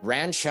moment.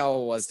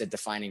 Rancho was the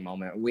defining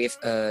moment.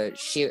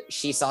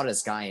 She saw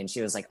this guy and she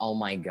was like, "Oh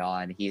my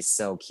god, he's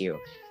so cute."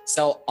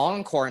 So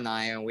Encore and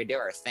I, we do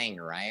our thing,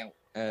 right?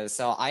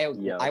 So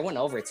I went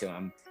over to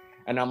him,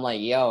 and I'm like,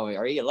 "Yo,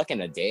 are you looking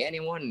to date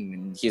anyone?"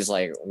 And he's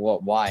like,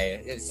 "What?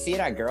 Why? See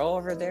that girl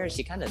over there?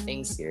 She kind of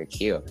thinks you're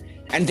cute."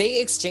 And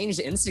they exchanged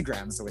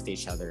Instagrams with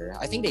each other.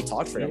 I think they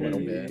talked for a little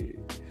bit.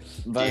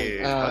 But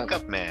Dude, hook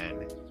up,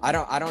 man. I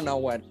don't know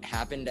what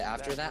happened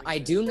after that. I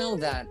do know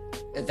that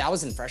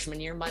was in freshman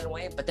year, by the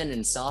way. But then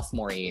in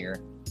sophomore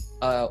year,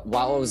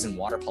 while I was in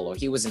water polo,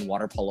 he was in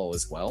water polo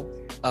as well.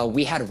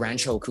 We had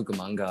Rancho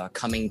Cucamonga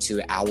coming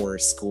to our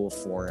school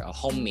for a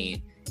home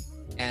meet,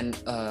 and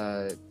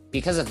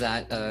because of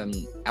that,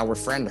 our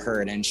friend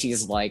heard, and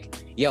she's like,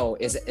 "Yo,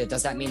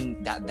 does that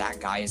mean that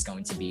guy is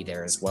going to be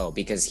there as well?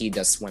 Because he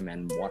does swim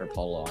and water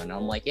polo." And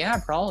I'm like, "Yeah,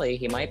 probably.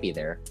 He might be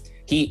there."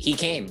 He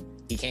came,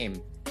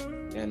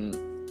 and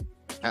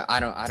I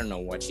don't know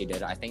what she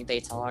did. I think they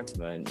talked,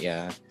 but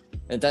yeah,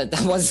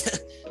 that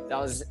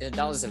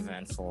was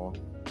eventful.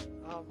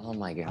 Oh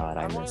my god,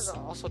 I wanted to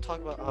also talk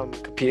about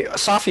competing.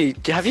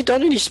 Safi, have you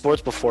done any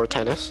sports before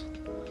tennis?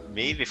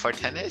 Me before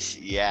tennis?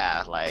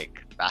 Yeah, like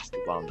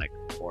basketball in like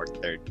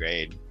 4th, 3rd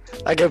grade.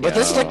 Okay, but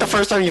this is like the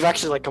first time you've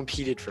actually like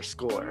competed for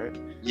school, right?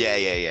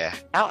 Yeah.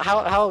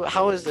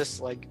 How is this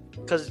like?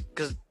 Cause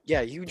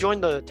yeah, you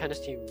joined the tennis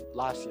team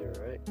last year,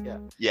 right? Yeah.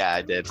 Yeah,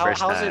 I did.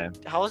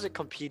 How is it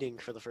competing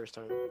for the first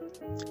time?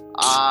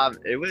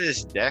 It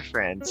was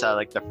different. So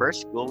like the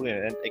first school we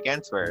went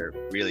against were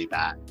really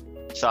bad.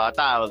 So I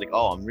thought I was like,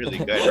 oh, I'm really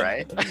good,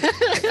 right?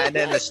 And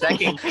then the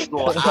second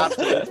school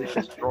absolutely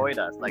destroyed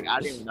us. Like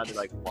I didn't even know,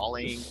 like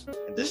falling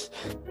and just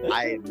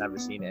I had never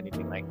seen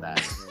anything like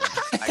that.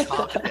 My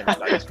confidence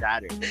got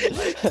shattered.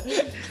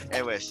 Like,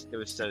 it was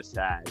so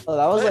sad. Oh,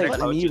 that was But like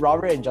the me, coaches-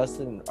 Robert, and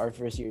Justin our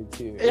first year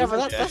too. Yeah,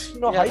 but that's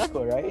High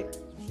school, right?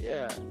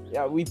 Yeah.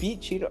 Yeah, we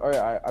beat Cheetah, or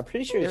I'm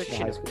pretty sure it's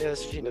Chino High School. Yeah,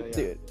 it's Chino, yeah.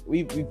 Dude,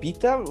 we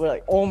beat them. We're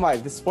like, oh my,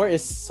 the sport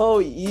is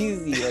so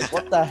easy. Like,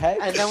 what the heck?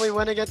 And then we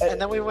went against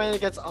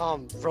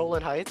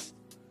Roland Heights.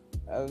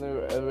 And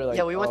we're like,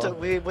 Yeah, we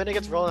went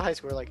against Roland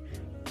Heights. We're like,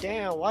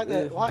 damn, why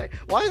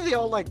are they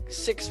all like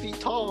 6 feet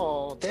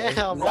tall?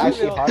 Damn, It's why are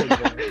they actually all... hard.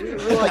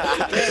 We're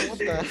like, damn, what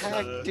the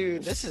heck,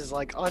 dude? This is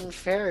like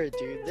unfair,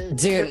 dude.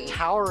 They're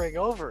towering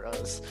over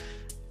us.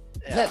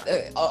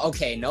 Yeah.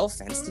 Okay, no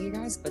offense to you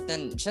guys, but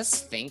then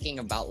just thinking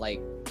about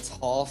like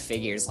tall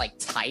figures like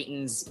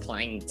Titans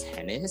playing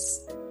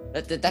tennis,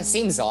 that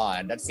seems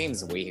odd. That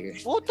seems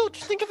weird. Well, don't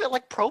you think of it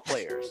like pro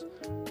players?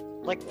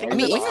 Like, think I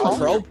mean, of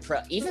it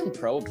like even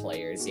pro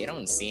players, they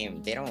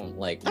don't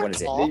like what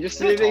is it? They just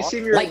they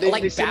seem your Like- they,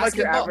 like they seem like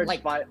your basketball, average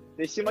like- five.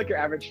 They seem like your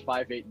average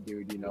 5'8"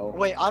 dude, you know.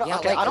 Wait, I don't, Yeah,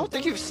 okay, like- I don't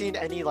think you've seen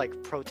any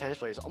like pro tennis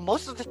players.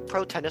 Most of the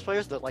pro tennis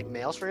players, that like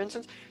males, for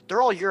instance,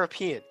 they're all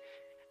European,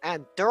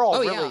 and they're all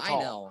really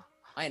tall.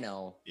 I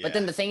know. Yeah. But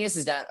then the thing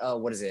is that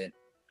what is it?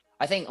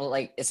 I think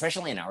like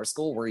especially in our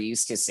school, we're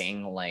used to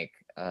seeing like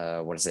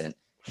what is it?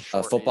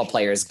 Football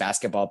players,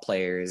 basketball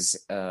players,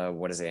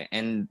 what is it?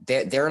 And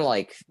they're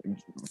like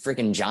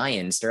freaking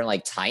giants. They're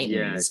like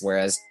titans.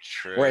 Whereas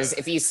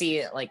if you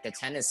see like the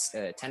tennis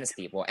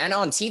people, and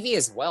on TV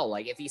as well,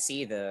 like if you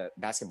see the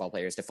basketball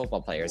players, the football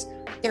players,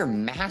 they're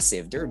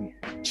massive. They're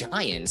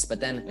giants. But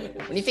then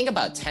when you think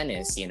about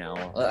tennis, you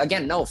know,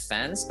 again, no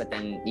offense, but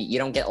then you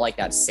don't get like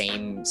that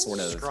same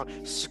sort of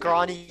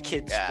scrawny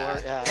kid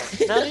sport. Yeah.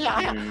 No,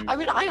 yeah, I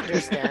mean, I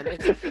understand.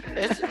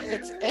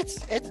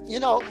 It's you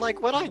know,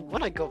 like when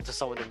I go up to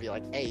someone and be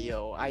like, hey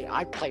yo,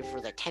 I play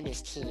for the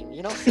tennis team,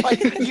 you know,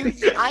 like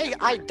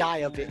I die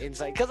a bit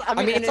inside, because I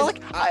mean it's not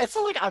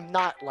like I'm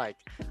not like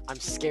I'm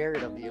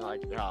scared of being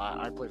like,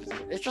 I play for the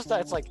team. It's just that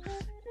it's like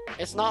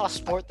it's not a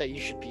sport that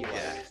you should be like,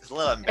 It's a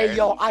little hey embarrassing.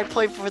 yo, I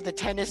play for the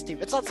tennis team.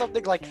 It's not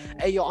something like,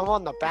 hey yo, I'm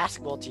on the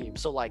basketball team,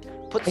 so like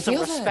put some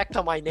respect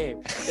on my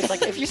name. It's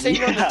like if you say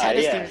you're on the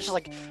tennis team, it's just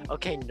like,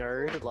 okay,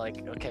 nerd,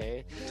 like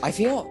okay. I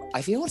feel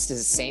it's the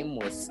same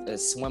with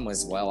swim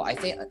as well. I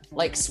think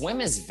like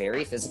swim is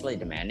very physically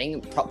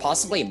demanding,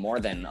 possibly more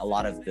than a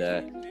lot of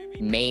the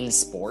main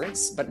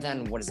sports. But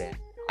then what is it?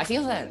 I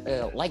feel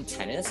that like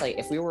tennis, like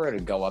if we were to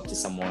go up to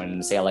someone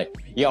and say like,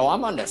 yo,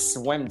 I'm on the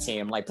swim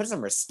team, like put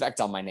some respect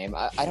on my name,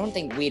 I don't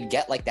think we'd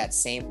get like that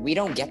same, we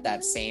don't get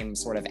that same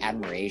sort of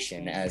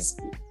admiration as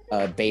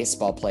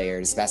baseball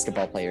players,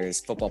 basketball players,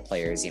 football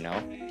players, you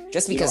know,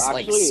 just because the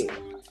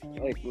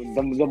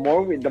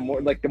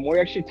more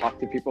you actually talk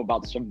to people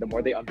about swim, the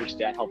more they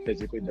understand how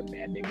physically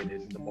demanding it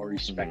is, and the more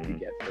respect you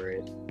get for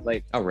it.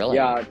 Like, oh really?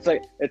 Yeah, it's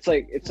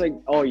like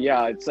oh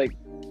yeah, it's like,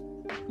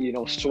 you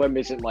know, swim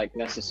isn't like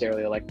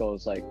necessarily like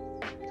those like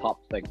top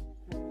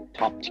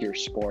tier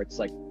sports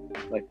like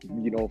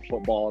you know,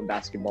 football and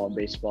basketball and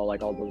baseball,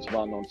 like all those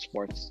well-known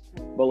sports.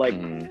 But like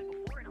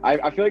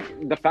I feel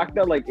like the fact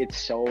that like it's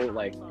so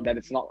like that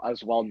it's not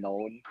as well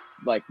known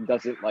like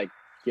doesn't like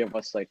give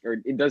us like, or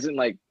it doesn't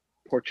like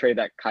portray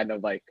that kind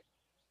of like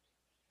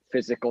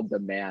physical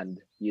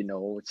demand, you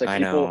know. It's like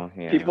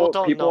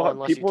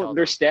people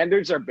their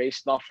standards are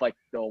based off like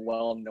the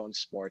well-known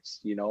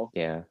sports, you know.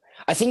 Yeah,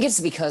 I think it's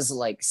because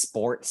like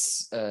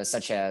sports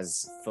such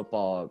as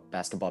football,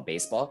 basketball,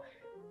 baseball,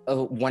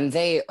 when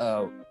they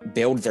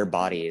build their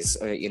bodies,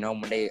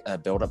 when they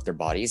build up their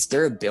bodies,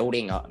 they're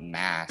building up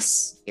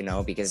mass,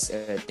 because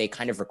they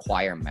kind of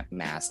require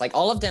mass. Like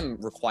all of them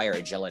require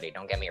agility,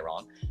 don't get me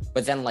wrong,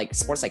 but then like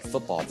sports like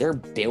football, they're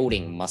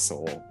building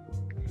muscle.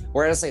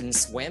 Whereas in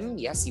swim,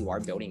 yes, you are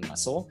building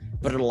muscle,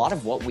 but a lot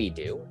of what we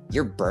do,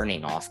 you're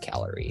burning off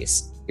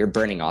calories.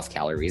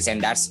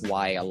 And that's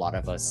why a lot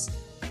of us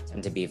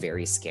tend to be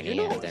very skinny.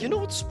 You know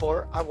what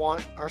sport I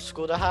want our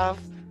school to have?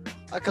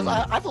 Because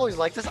I've always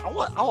liked this. I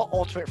want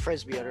ultimate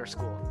frisbee at our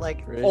school.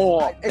 Like,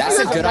 Oh, that's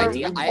a good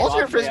idea.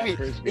 Ultimate frisbee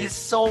is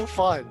so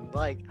fun.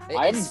 Like,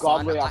 I'm it's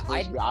fun. godly on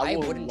frisbee. I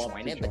would wouldn't love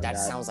join to it, but join that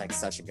sounds like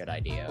such a good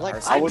idea. Like,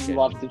 Our I would section-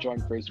 love to join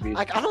frisbee.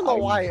 like I don't know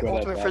I'm why good at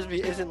ultimate that.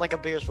 frisbee isn't like a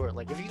bigger sport.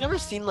 Like, if you've never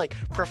seen like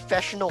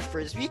professional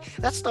frisbee,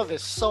 that stuff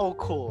is so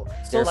cool.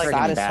 They're So freaking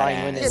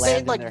satisfying when badass. it They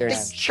lands like in their they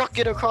hands. chuck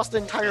it across the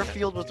entire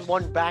field with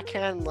one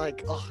backhand.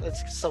 Like, oh,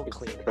 it's so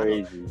clean.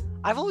 Crazy.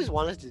 I've always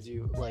wanted to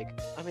do like,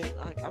 I mean,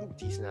 I'm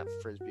decent at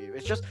frisbee.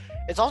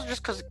 It's also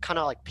just because kind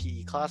of like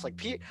PE class. Like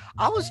PE,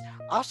 I was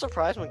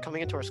surprised when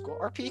coming into our school.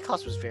 Our PE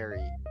class was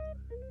very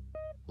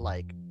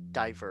like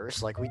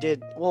diverse. Like we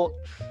did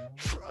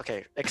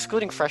okay,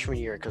 excluding freshman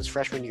year, because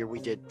freshman year we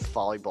did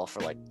volleyball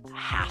for like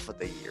half of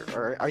the year.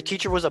 Our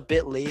teacher was a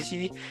bit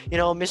lazy,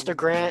 Mr.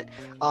 Grant.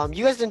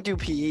 You guys didn't do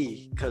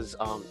PE because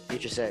you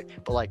just said,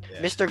 but like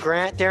Yeah. Mr.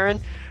 Grant, Darren,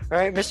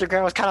 right? Mr.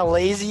 Grant was kind of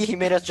lazy. He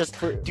made us just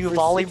do for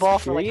volleyball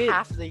sixth for like period,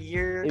 half of the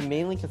year. It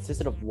mainly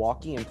consisted of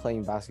walking and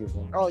playing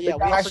basketball. Oh yeah,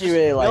 Like, I actually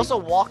really we like- also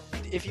walked.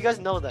 If you guys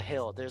know the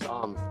hill, there's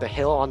the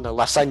hill on the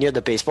left side near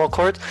the baseball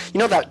court. You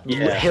know that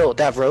Yeah. hill,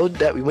 that road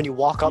that when you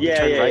walk up, you Yeah,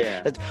 turn yeah,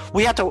 right.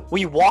 yeah.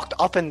 We walked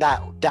up and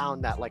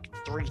down that like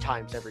 3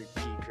 times every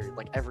PE period,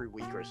 like every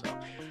week or so.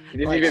 He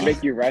didn't like- even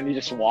make you run. You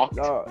just walked.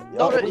 No,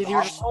 No, it you was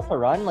just- optional to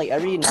run. Like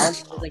every now and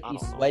then, there's, like I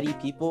these don't know. sweaty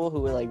people who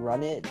would like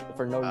run it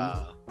for no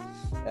reason.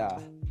 Yeah.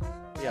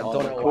 Yeah, All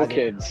don't the know cool why they-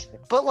 kids.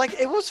 but like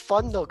it was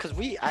fun though, because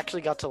we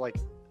actually got to like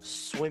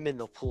swim in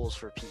the pools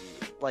for PE.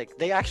 Like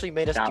they actually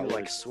made us That do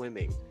like was-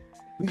 swimming.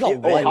 We got Yeah,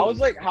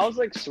 wet. How's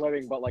like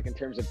swimming, but like in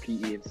terms of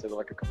PE instead of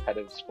like a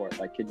competitive sport?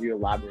 Like, could you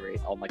elaborate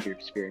on like your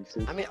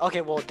experiences? I mean,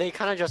 okay, well they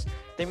kind of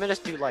they made us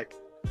do like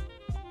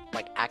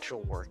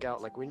actual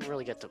workout. Like we didn't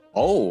really get to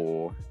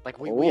Oh, like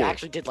we Oh.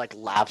 actually did like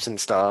laps and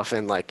stuff,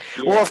 and like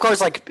Yeah. well of course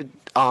like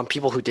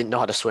people who didn't know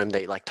how to swim,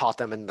 they like taught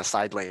them in the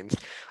side lanes,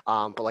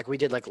 but like we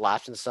did like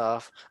laps and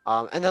stuff,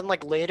 and then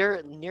like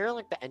later near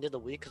like the end of the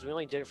week, because we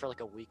only did it for like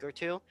a week or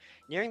two,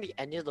 nearing the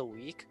end of the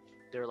week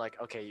they're like,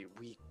 okay,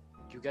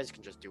 you guys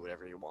can just do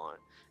whatever you want,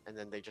 and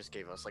then they just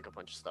gave us like a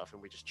bunch of stuff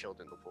and we just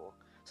chilled in the pool,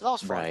 so that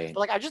was fun. Right. But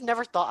like I just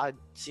never thought I'd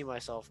see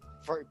myself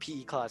for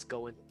PE class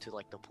go into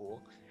like the pool,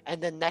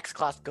 and then next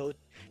class go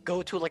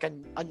to like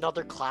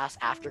another class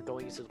after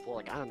going into the pool.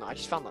 Like I don't know, I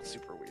just found that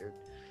super weird.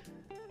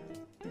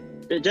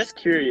 Just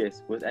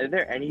curious, was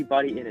there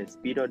anybody in a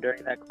speedo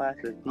during that class?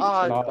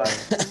 No.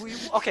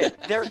 Okay,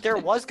 there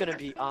was gonna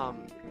be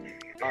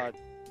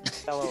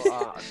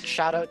fellow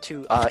shout out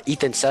to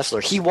Ethan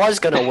Sessler. He was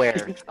gonna wear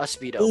a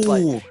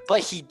speedo,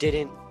 but he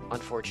didn't,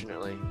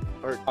 unfortunately.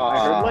 Or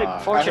I heard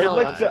like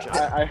fortunately,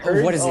 I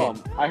heard What is it?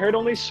 I heard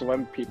only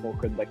swim people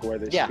could like wear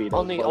the yeah, speedos,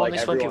 only but, only like,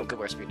 swim everyone, people could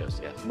wear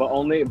speedos. Yeah,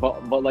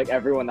 but like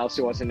everyone else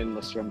who wasn't in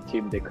the swim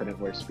team, they couldn't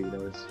wear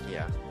speedos.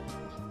 yeah.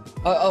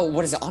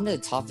 what is it? On the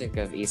topic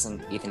of Ethan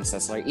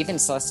Sessler. Ethan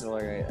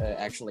Sessler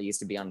actually used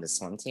to be on the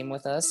swim team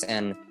with us,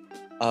 and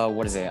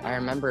what is it? I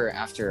remember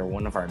after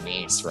one of our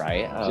meets,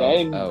 right?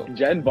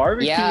 Jen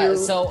barbecue. Yeah.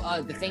 So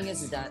the thing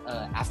is that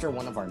after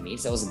one of our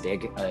meets, it was a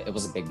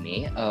big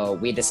meet.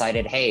 We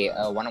decided, hey,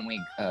 why don't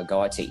we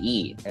go out to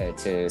eat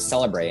to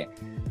celebrate?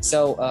 So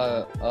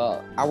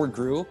our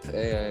group,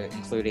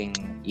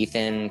 including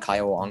Ethan,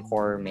 Kyle,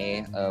 Encore,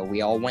 May,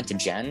 we all went to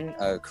Jen,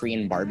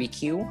 Korean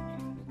barbecue,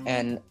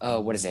 and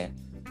what is it?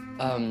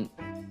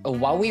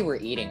 While we were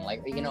eating,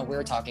 like we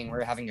were talking, we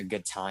were having a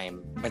good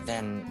time, but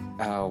then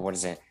what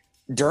is it?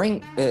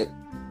 During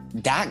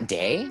that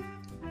day,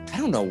 I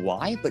don't know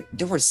why, but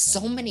there were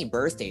so many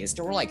birthdays.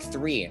 There were like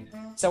 3.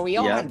 So we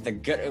all had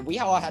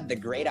the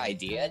great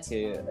idea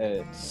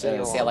to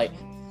say like,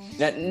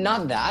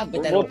 not that,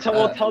 but then we'll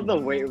tell the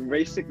wait.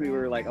 Basically, we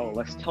were like, oh,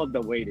 let's tell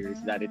the waiters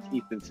that it's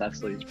Ethan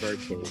Sessler's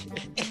birthday.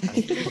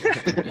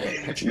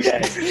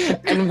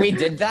 And we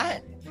did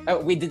that.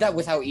 We did that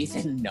without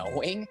Ethan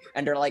knowing,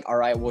 and they're like, "All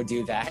right, we'll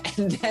do that."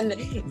 And then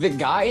the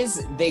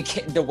guys,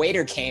 the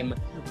waiter came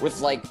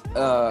with like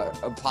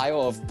a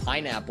pile of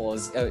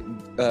pineapples,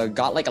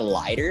 got like a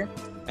lighter,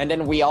 and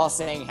then we all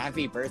sang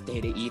 "Happy Birthday"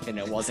 to Ethan.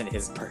 It wasn't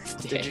his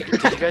birthday.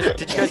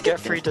 Did you guys get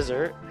free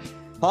dessert?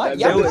 Huh?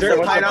 Yeah, we the got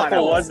free pineapple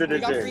pineapples. was the We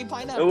got dessert. free It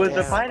pineapples. was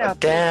the pineapple.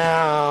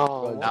 Damn.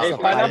 Hey, No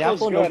pineapple's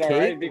pineapple, no good, cake,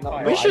 alright? Be no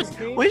quiet. We should. ice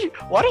cream?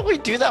 Why don't we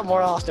do that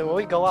more often when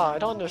we go out? I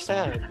don't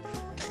understand.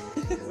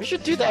 We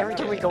should do that every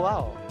time we go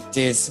out.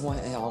 Dude,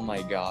 oh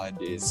my god,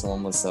 dude,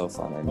 Swan was so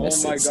fun. I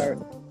missed my it so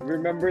God.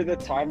 Remember the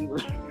time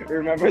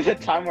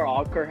where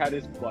Encore had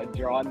his blood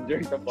drawn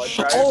during the blood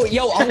drive? Oh,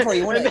 yo, Encore,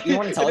 you want to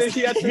tell And us? then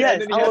he had to- Yes,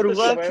 and then he I had would to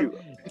love swim, to.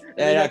 and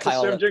then he had to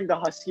Kyle. swim during the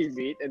Husky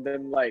meet, and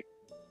then like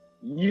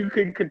You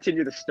can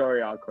continue the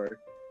story, Encore.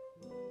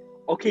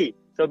 Okay,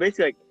 so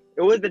basically, like,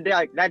 it was the day,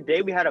 like, that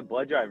day we had a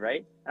blood drive,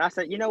 right? And I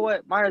said, you know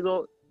what, might as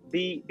well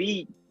be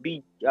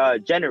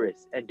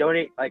generous and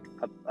donate like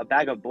a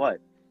bag of blood.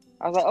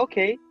 I was like,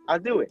 okay, I'll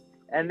do it.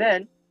 And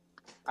then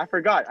I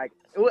forgot.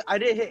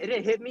 It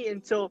didn't hit me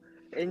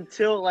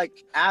until like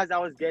as I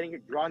was getting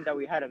it drawn that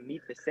we had to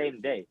meet the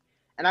same day.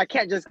 And I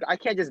can't just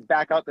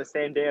back out the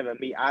same day of a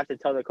meet. I have to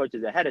tell the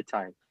coaches ahead of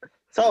time.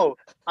 So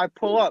I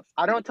pull up.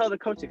 I don't tell the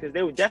coaches because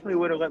they definitely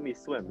wouldn't let me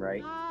swim,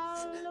 right?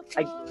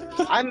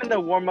 I'm in the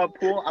warm-up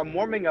pool. I'm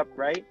warming up,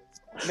 right?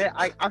 Man,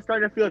 I'm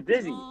starting to feel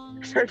dizzy.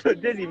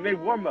 Mid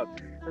warm-up.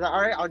 I was like,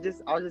 all right,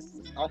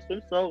 I'll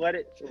swim slow. Let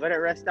it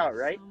rest out,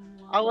 right?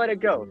 I'll let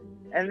it go.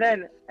 And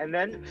then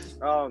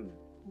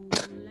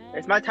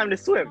it's my time to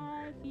swim.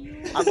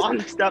 I'm on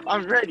the stuff.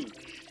 I'm ready.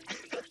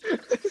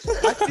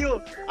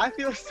 I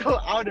feel so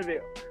out of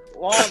it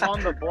while I'm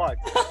on the block.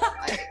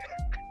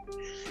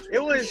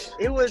 It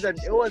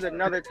was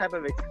another type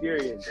of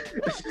experience.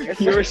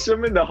 You were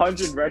swimming the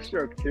 100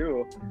 breaststroke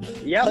too.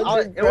 Yeah, it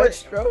 100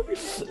 was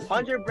breaststroke?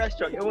 100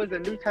 breaststroke. It was a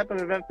new type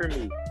of event for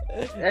me.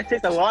 That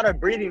takes a lot of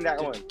breathing.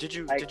 That one. Did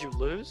you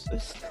lose?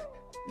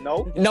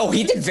 No. No,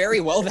 he did very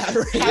well that I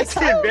race.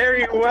 did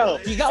very well.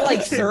 He got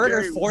like third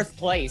or Very- fourth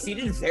place. He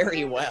did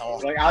very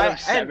well. Like I- out of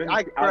seven, and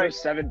I- out of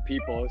 7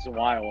 people, it's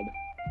wild.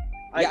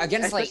 Yeah,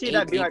 against, like, especially 8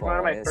 that being like one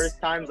of my people, first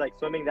times like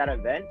swimming that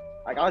event.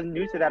 Like I was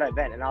new to that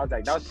event, and I was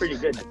like, that was pretty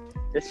good.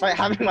 Despite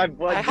having my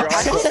blood I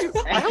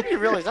drawn. hope you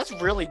realize that's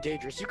really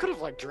dangerous. You could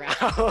have like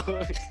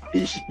drowned.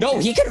 No,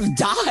 he could have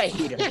died.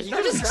 Yeah, he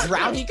Not could've just drowned.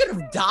 drowned, he could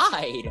have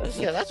died.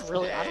 Yeah, that's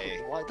really. I Hey.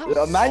 don't know why. That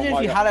was, Imagine Oh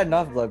if you my had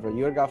enough blood, bro. You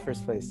would have got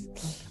first place.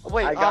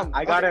 wait, I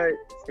gotta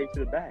stay to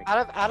the bag.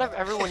 out of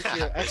everyone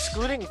here,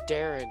 excluding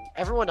Darren,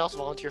 everyone else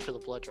volunteered for the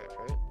blood drive,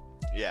 right?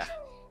 Yeah.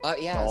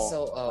 Yeah, No,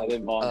 so I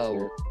didn't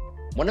volunteer.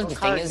 one of the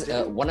Connor, thing is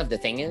did you? one of the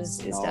thing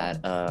is No. that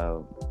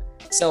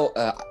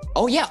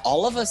oh yeah,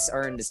 all of us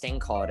are in this thing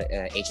called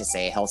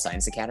HSA Health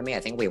Science Academy. I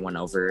think we went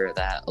over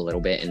that a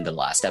little bit in the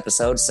last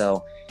episode.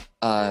 So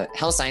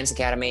Health Science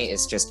Academy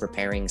is just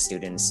preparing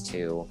students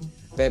who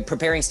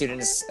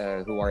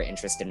are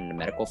interested in the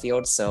medical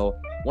field. So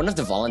one of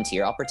the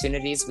volunteer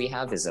opportunities we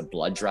have is a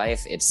blood drive.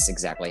 It's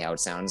exactly how it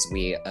sounds.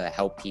 We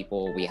help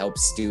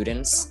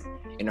students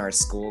in our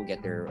school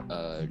get their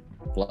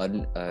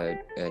blood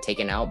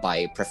taken out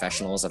by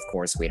professionals. Of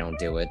course, we don't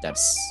do it.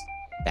 That's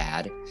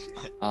bad.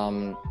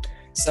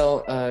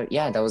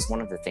 Yeah, that was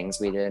one of the things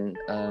we did.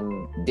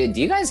 Do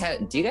you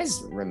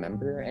guys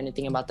remember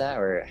anything about that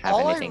or have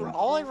anything?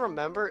 All I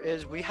remember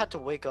is we had to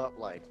wake up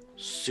like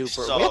super.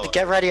 So- we had to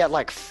get ready at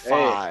like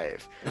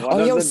 5. One Oh,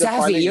 of yo, the Savvy,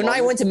 defining you and I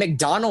moments- went to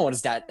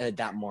McDonald's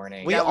that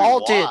morning. We Yeah,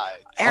 all did. lied.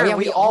 Aaron, yeah,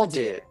 we we all all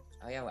did.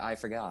 Oh yeah, I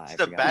forgot.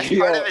 The best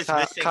part of it is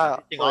missing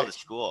all Kyle, the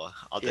school,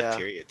 all the yeah.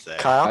 periods there.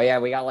 Kyle. Oh yeah,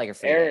 we got like a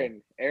free day.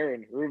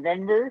 Aaron,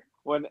 remember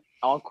when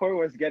Encore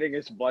was getting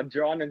his blood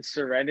drawn and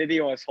Serenity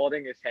was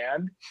holding his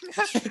hand?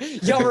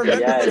 Yo, remember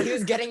Yes. when he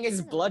was getting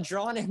his blood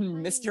drawn and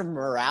Mr.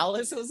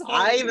 Morales was holding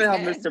I even his have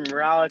hand? Mr.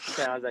 Morales.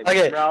 And I was like,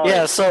 Okay, Mr. Morales,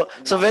 yeah.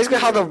 So basically,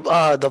 how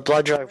the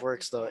blood drive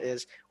works though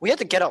is we had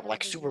to get up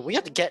like super. We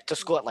had to get to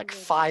school at like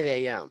 5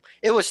 a.m.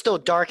 It was still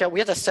dark out. We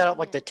had to set up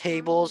like the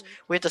tables.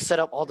 We had to set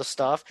up all the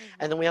stuff,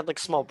 and then we had like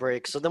small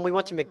breaks. So then we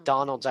went to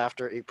McDonald's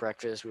after ate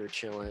breakfast. We were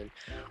chilling.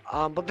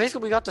 But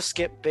basically, we got to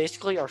skip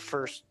basically our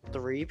first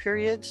 3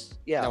 periods.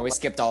 Yeah. No, we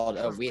skipped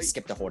we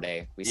skipped the whole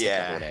day. We skipped the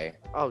Yeah. whole day.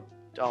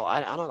 Oh,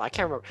 I don't know. I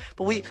can't remember.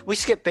 But we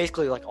skipped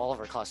basically like all of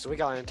our classes. So we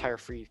got an entire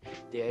free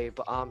day.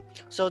 But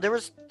so there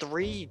was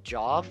 3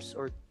 jobs.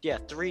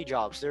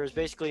 There was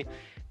basically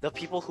the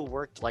people who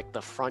worked like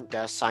the front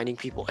desk signing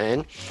people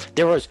in.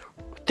 There was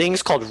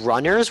things called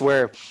runners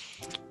where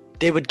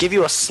they would give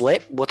you a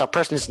slip with a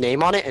person's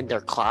name on it and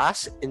their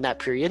class in that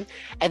period,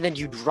 and then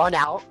you'd run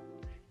out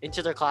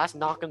into their class,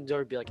 knock on the door,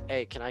 and be like,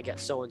 "Hey, can I get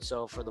so and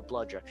so for the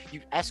blood draw?" You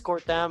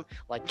escort them,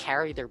 like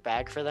carry their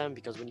bag for them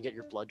because when you get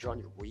your blood drawn,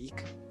 you're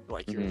weak.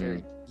 Like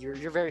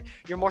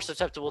you're more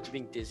susceptible to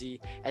being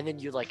dizzy, and then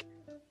you like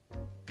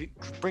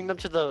bring them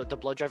to the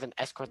blood drive and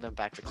escort them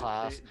back to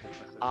class.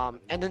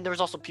 And then there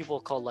was also people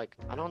called like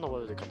I don't know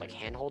what they're called, like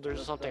hand holders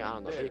or something. I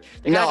don't know.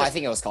 They No, kinda I just-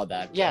 think it was called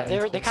that. yeah,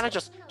 they kind of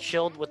just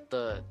chilled with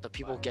the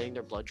people getting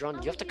their blood drawn.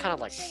 You have to kind of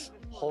like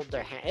hold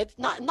their hand. It's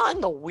not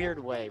in the weird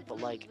way, but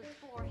like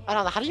I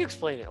don't know. How do you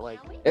explain it? Like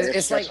It's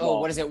like, Stress oh,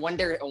 ball. what is it?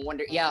 Wonder.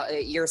 Yeah,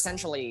 you're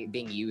essentially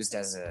being used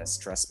as a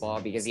stress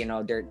ball because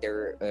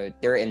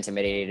they're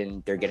intimidated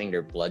and they're getting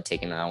their blood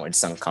taken out.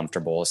 It's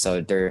uncomfortable, so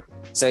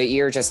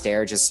you're just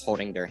there, just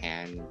holding their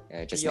hand,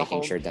 just be a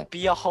making sure hom- that.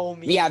 be a homie.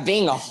 Yeah,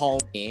 being a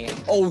homie.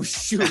 Oh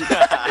shoot.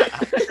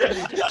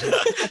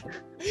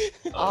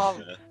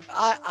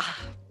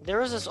 There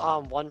was this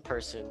one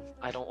person.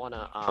 I don't want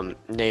to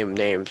name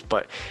names,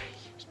 but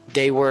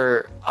they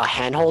were a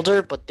hand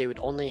holder, but they would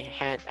only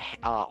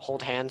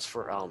hold hands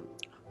for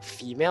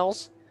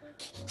females.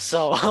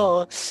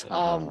 So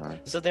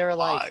so they were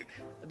like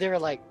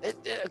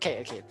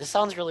okay, this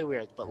sounds really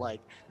weird, but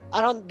like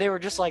they were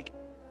just like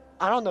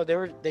I don't know.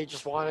 They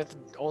just wanted to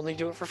only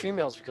do it for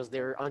females because they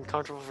were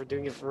uncomfortable for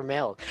doing it for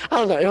male. I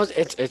don't know.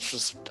 It's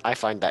just I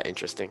find that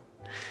interesting.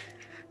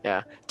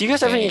 Yeah. Do you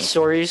guys have any Okay.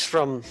 stories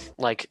from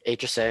like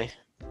HSA,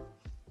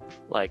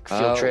 like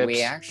field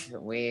trips,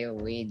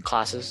 We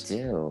classes?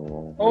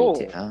 do. Oh.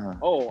 We do.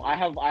 Oh, I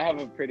have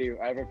a pretty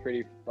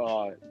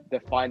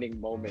defining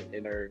moment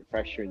in our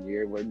freshman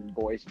year when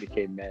boys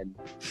became men.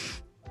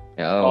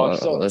 Oh,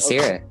 so- let's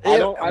hear it. I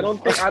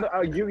don't think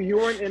you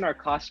weren't in our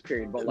class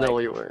period, but like No,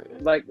 we weren't.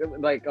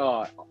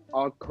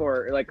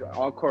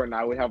 Encore and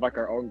I would have like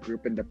our own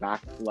group in the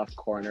back left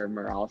corner of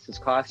Morales'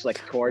 class,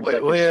 like towards Wait,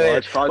 like the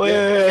wait, storage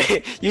wait,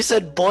 closet. wait. You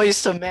said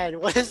boys to men.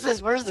 What is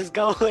this? Where's this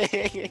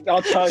going?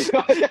 I'll tell you.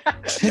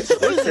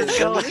 Where's this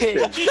going?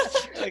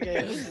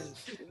 Okay.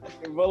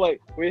 But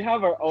like we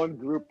have our own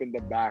group in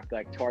the back,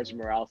 like towards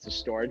Morales'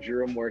 storage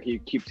room, where he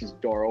keeps his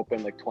door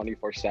open like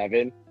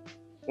 24/7,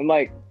 and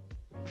like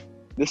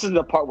this is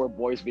the part where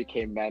boys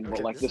became men. But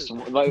Okay, like this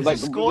this, is- like Is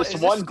this this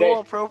one school day,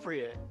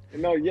 appropriate?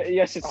 no,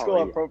 yes, it's Oh, school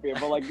yeah. appropriate,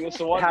 but like this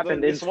It one,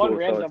 happened in this school, one so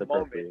random it's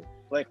moment, appropriate.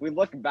 like we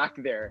look back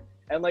there,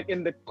 and like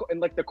in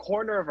the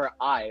corner of our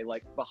eye,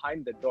 like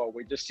behind the door,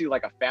 we just see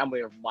like a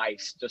family of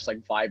mice just like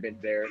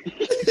vibing there.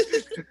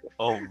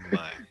 Oh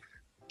my.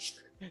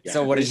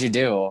 So what did you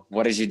do?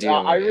 What did you do?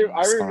 I in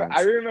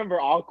response? remember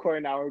Encore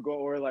and I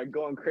were like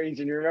going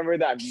crazy. And you remember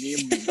that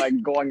meme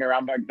like going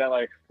around back then,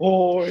 like,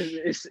 oh,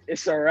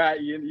 it's a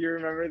rat. You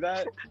remember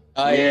that?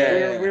 Oh we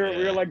yeah.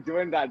 were like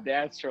doing that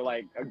dance for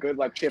like a good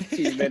like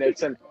 15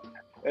 minutes, and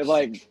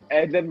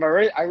then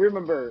I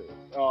remember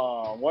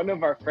one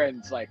of our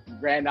friends like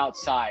ran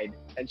outside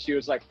and she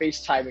was like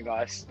FaceTiming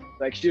us.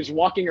 Like she was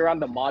walking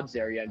around the mods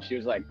area and she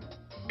was like,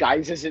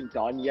 guys, is it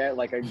done yet?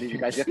 Like, did you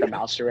guys get the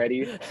mouse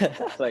already?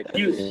 It's like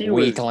He was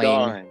Weakling.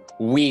 gone.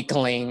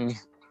 Weakling.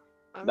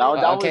 I that,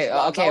 mean, that Okay,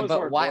 was okay, that was but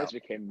where why- boys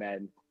became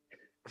men.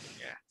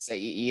 So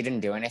you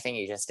didn't do anything.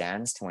 You just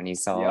danced when you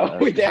saw Yeah, a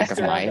we pack danced of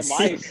around mice. the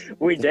mice.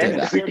 We Dude,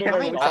 danced. I- We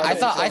danced.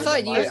 I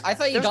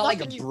thought you There's got like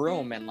nothing a you-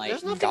 broom and like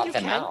There's nothing got you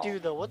them can't out. do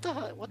though. What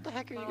the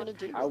heck are you gonna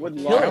do? I would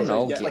I love don't to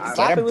know, get- like, I-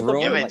 slap it with broom. a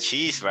Give broom. it Like,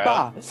 cheese, bro.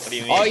 bah. What do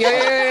you mean? Oh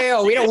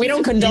yeah. We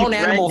don't condone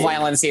Befriended. animal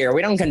violence here.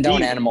 We don't condone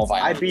Be- animal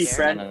I violence.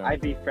 befriend No.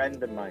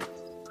 the mice.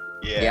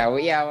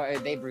 Yeah.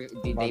 They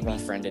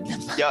befriended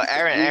them. Yo,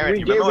 Aaron, we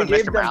you gave, remember when we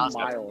gave Mr. them Morales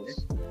got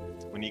miles.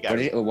 when you got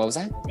What was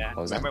that? mad?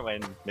 what was that? Remember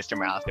when Mr.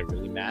 Morales got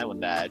really mad when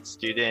that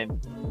student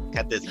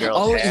cut this girl's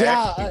Oh hair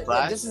yeah, in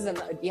class? this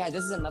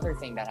is another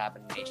thing that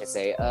happened in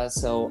HSA.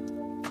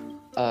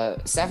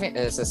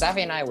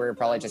 Safi and I were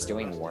probably just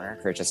doing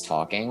work or just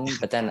talking,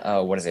 but then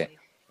what is it?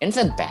 In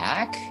the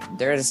back,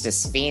 there's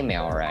this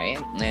female, right?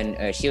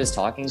 And she was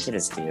talking to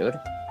this dude,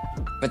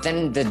 but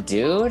then the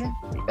dude,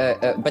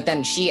 but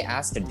then she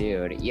asked the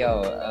dude,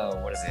 "Yo,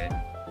 what is it?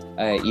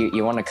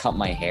 You want to cut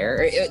my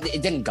hair?"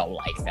 It didn't go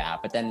like that,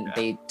 but then Yeah.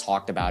 they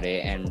talked about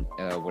it, and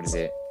what is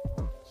it?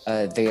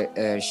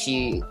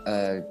 She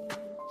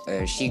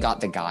got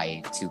the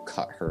guy to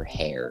cut her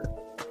hair,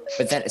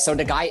 but then so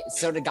the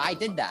guy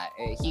did that.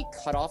 He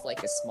cut off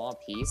like a small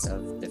piece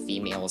of the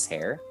female's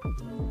hair,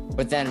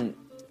 but then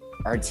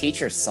our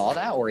teacher saw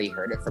that, or he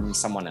heard it from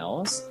someone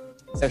else,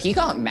 so he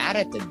got mad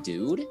at the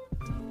dude,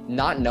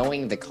 not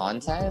knowing the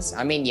context.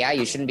 I mean, yeah,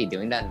 you shouldn't be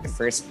doing that in the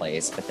first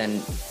place, but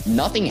then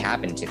nothing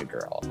happened to the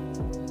girl.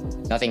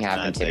 Nothing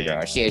happened to the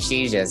girl. She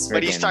just.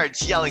 But he freaking-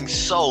 starts yelling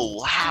so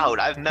loud.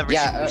 I've never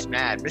Yeah, seen this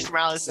mad. Mr.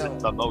 Morales so-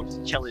 is the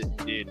most chillest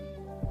dude.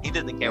 He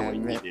doesn't care Yeah, what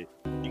you Mi- do. You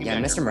can Yeah,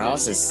 be Mr. like,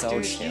 Morales is so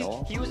Dude,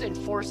 chill. he was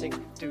enforcing,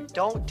 dude,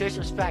 don't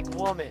disrespect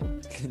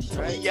women.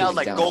 He yelled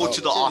like, Don't- "Go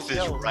to the Dude, office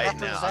yo, right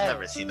now." I've represent.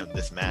 never seen him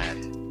this mad.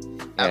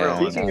 Yeah,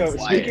 Everyone's Speaking of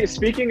quiet.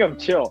 speaking of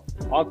chill,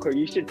 Encore,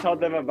 you should tell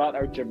them about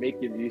our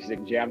Jamaican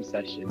music jam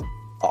session.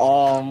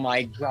 Oh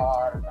my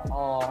god.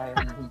 Oh.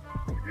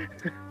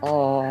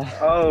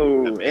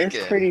 Oh, The it's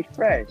weekend. pretty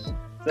fresh.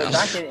 So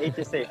back in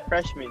HSA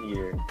freshman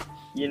year,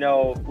 you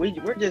know, we're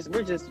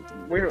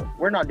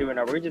not doing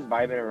that. We're just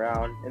vibing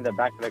around in the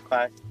back of the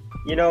class.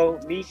 You know,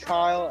 me,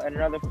 Kyle, and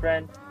another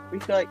friend, we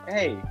feel like,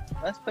 hey,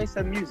 let's play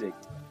some music.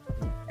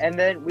 And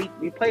then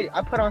we played.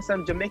 I put on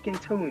some Jamaican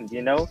tunes.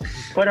 You know,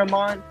 put them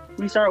on.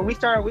 We started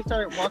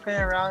walking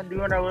around,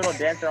 doing our little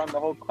dance around the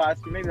whole class.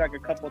 Maybe like a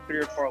couple, 3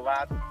 or 4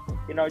 laps.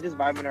 You know, just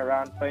vibing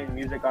around, playing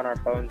music on our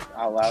phones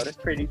out loud. It's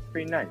pretty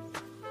nice.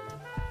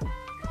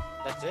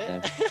 That's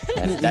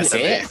it. That's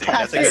it. amazing. That's a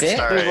That's good it?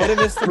 start. Dude, what if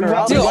Mr.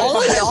 Morales? Dude,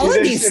 all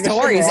of these Mr.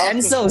 stories Morales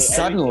end so was like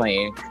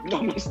suddenly.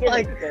 No,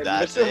 Mr.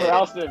 That's Mr. it.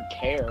 Morales didn't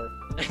care.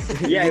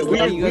 Yeah, Just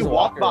letting you we guys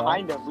walked walk around.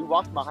 behind him. We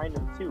walked behind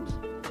him too.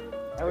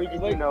 And we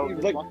just, Like, you know,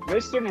 just like walked-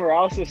 Mr.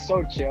 Morales is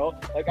so chill.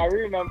 Like I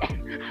remember,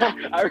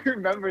 I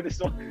remember this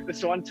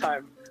one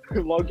time,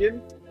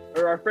 Logan,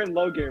 or our friend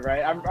Logan,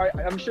 right?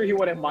 I'm sure he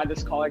wouldn't mind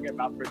us calling him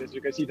out for this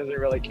because he doesn't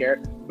really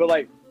care. But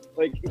like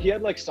like he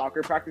had like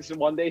soccer practice in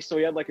one day, so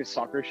he had like his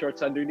soccer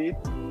shorts underneath.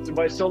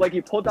 So like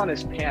he pulled down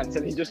his pants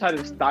and he just had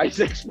his thighs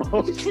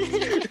exposed.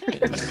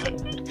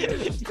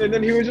 And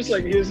then he was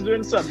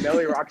doing some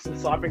Millie rocks and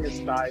slapping his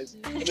thighs.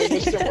 And then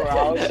Mr.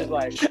 Morales is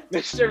like,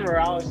 Mr.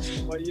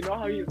 Morales, well, you know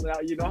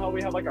how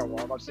we have like our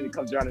warm-ups and he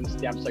comes around and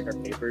stamps like our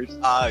papers.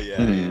 Oh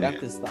yeah.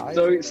 That's his thighs.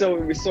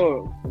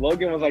 So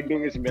Logan was like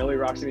doing his Millie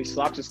rocks and he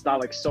slaps his thigh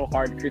like so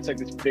hard, it creates like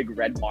this big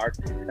red mark.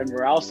 And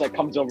Morales like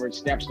comes over and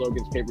stamps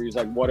Logan's paper. He's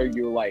like, "What are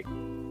you like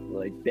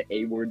the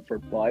A word for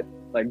butt?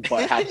 Like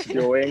butt hats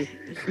doing?"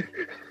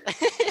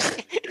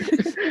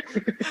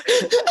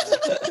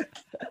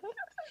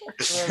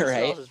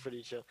 Right. That was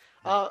pretty chill.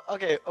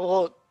 Okay.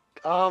 Well,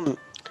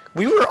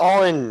 we were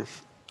all in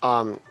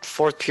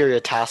fourth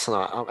period task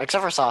now,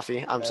 except for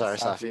Safi. I'm sorry,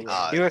 Safi.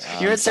 You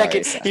were in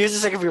second. Sorry, He was in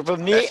second period, but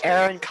me,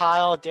 Aaron,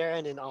 Kyle,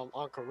 Darren, and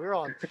Uncle, we were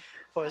on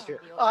fourth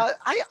period.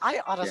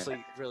 I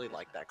honestly really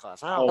like that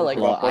class. I don't Oh, like.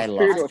 well, I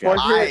loved fourth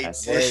it. period- I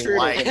That's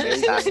disliked very-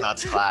 Miss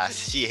Tasnot's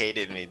class. She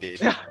hated me,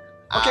 dude.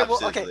 Okay, well,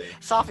 okay,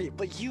 Absolutely. Safi,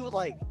 but you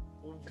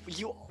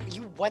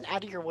you went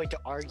out of your way to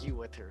argue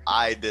with her.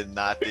 I did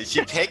not.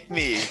 She picked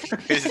me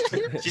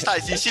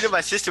because she knew my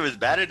sister was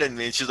better than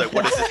me. And she was like,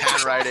 "What is this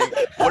handwriting?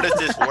 What is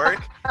this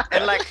work?"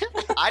 And like,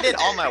 I did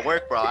all my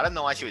work, bro. I don't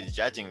know why she was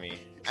judging me.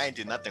 I didn't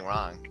do nothing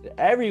wrong.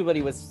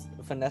 Everybody was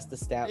finesse the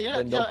stamp. Yeah,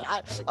 but no-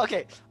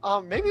 okay.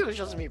 Maybe it was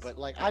just me, but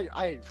like,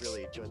 I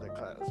really enjoyed the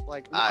class.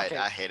 Like, okay,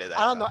 I hated that.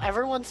 I don't know. class.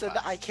 Everyone said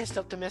that I kissed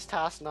up to Miss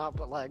Tasnot,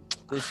 but like,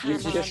 This I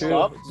is don't true.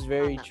 know. This is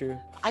very true.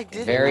 I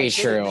didn't. Very I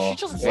didn't. true. She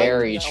just liked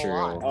Very me a true.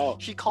 lot. Oh,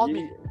 She called you-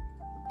 me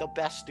the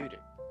best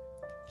student.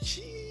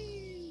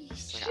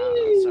 Jeez.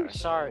 Like,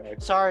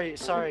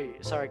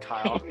 sorry,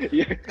 Kyle.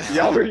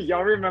 y'all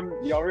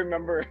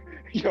remember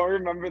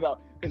that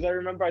because I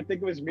remember I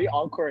think it was me,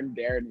 Encore, and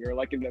Darren. We were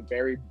like in the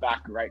very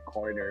back right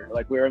corner,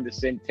 like we were on the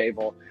same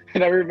table.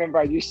 And I remember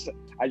I used to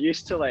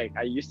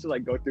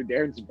go through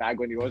Darren's bag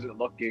when he wasn't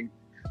looking,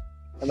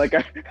 and like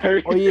Oh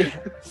yeah,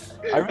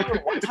 I remember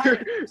one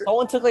time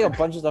someone took like a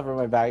bunch of stuff from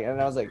my bag, and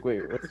I was like,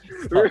 "Wait, what's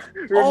this stuff?"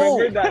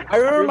 remember that. I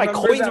remember my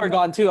coins that- were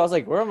gone too. I was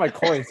like, "Where are my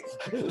coins?"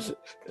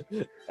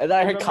 And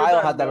I heard Remember Kyle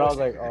that had that. And I was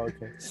moment? like, "Oh,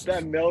 okay."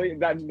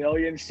 That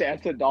million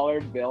Santa dollar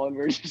bill, and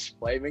we are just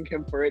blaming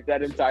him for it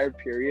that entire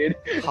period.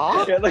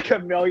 Huh? He had like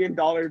 $1 million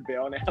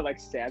bill, and it had like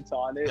Santa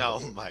on it. Oh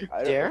my.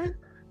 I don't, Darren?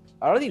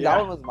 I don't think Yeah.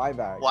 that one was my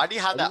bag. Why do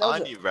you have I that think that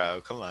was on you,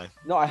 bro? Come on.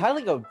 No, I had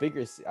like a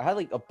bigger. I had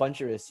like a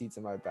bunch of receipts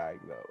in my bag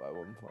though at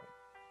one point.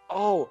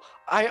 Oh,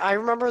 I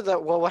remember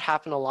that what would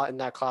happen a lot in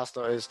that class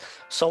though is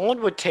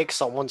someone would take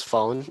someone's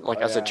phone like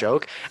Oh, as a yeah.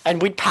 joke, and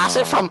we'd pass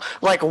Oh. it from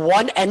like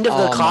one end of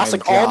the Oh class, my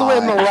like all the way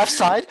on the God. left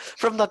side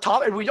from the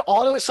top, and we'd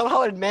all the way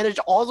somehow it managed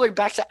all the way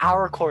back to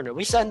our corner.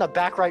 We sat in the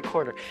back right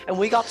corner, and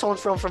we got someone's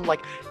phone from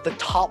like the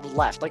top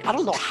left. Like I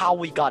don't know how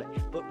we got it,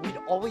 but we'd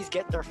always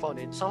get their phone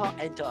and somehow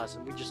end to us,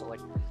 and we just like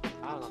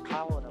I don't know,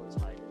 Kyle and I was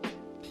like.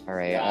 All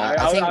right. Yeah,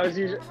 I think I was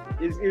usually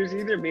it was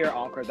either me or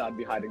Encore that'd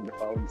be hiding the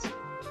phones.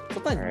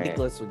 Sometimes Alright.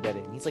 Nicholas would get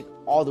it. He's like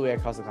all the way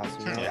across the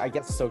classroom. Yeah. I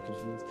get so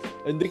confused.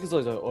 And Nicholas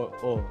was like,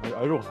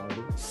 I don't have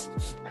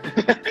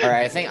it. All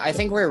right, I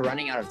think we're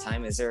running out of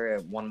time. Is there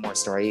one more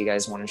story you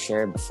guys want to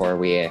share before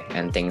we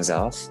end things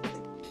off?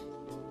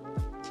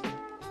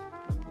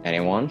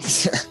 Anyone?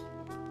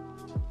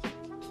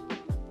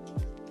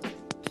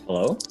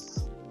 Hello?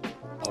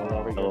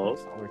 Hello?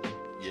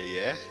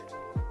 Yeah.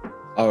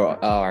 Oh,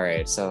 all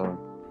right. So,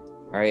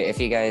 all right. If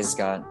you guys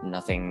got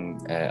nothing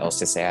else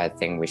to say, I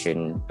think we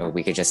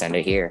could just end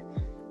it here.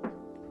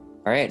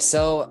 All right.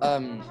 So,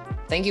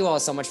 thank you all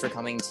so much for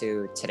coming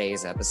to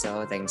today's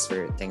episode. Thanks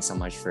so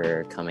much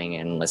for coming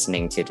and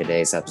listening to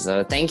today's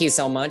episode. Thank you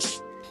so much,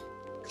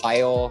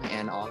 Kyle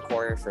and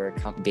Encore, for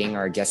being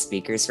our guest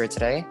speakers for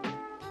today.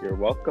 You're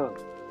welcome.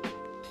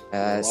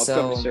 You're welcome,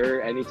 So,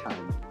 sir.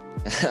 Anytime.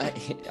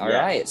 all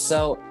right.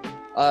 So,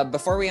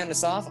 before we end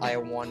this off, I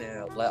want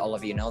to let all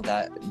of you know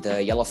that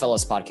the Yellow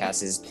Fellows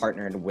podcast is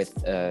partnered with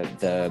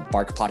the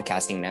Bark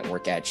Podcasting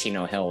Network at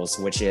Chino Hills,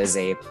 which is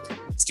a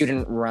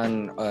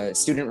student-run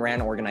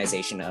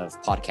organization of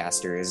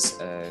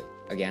podcasters.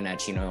 Again, at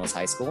Chino Hills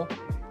High School.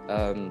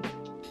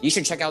 You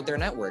should check out their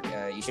network.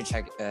 You should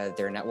check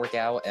their network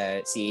out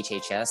at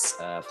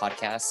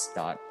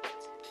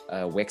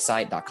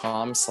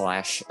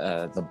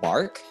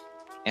chhspodcast.wixsite.com/thebark.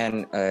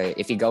 And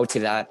if you go to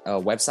that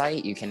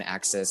website, you can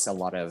access a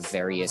lot of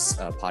various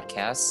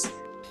podcasts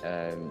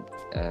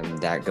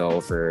that go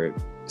for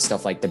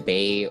stuff like the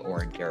Bay,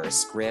 or there are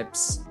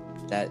scripts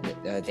that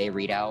they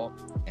read out.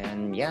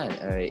 And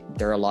yeah,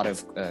 there are a lot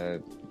of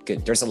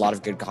there's a lot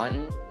of good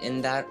content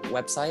in that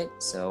website.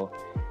 So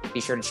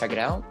be sure to check it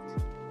out.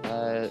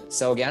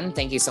 So again,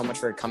 thank you so much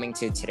for coming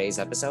to today's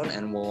episode,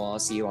 and we'll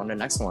see you on the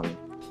next one.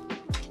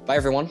 Bye,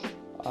 everyone.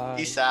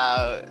 Peace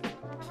out.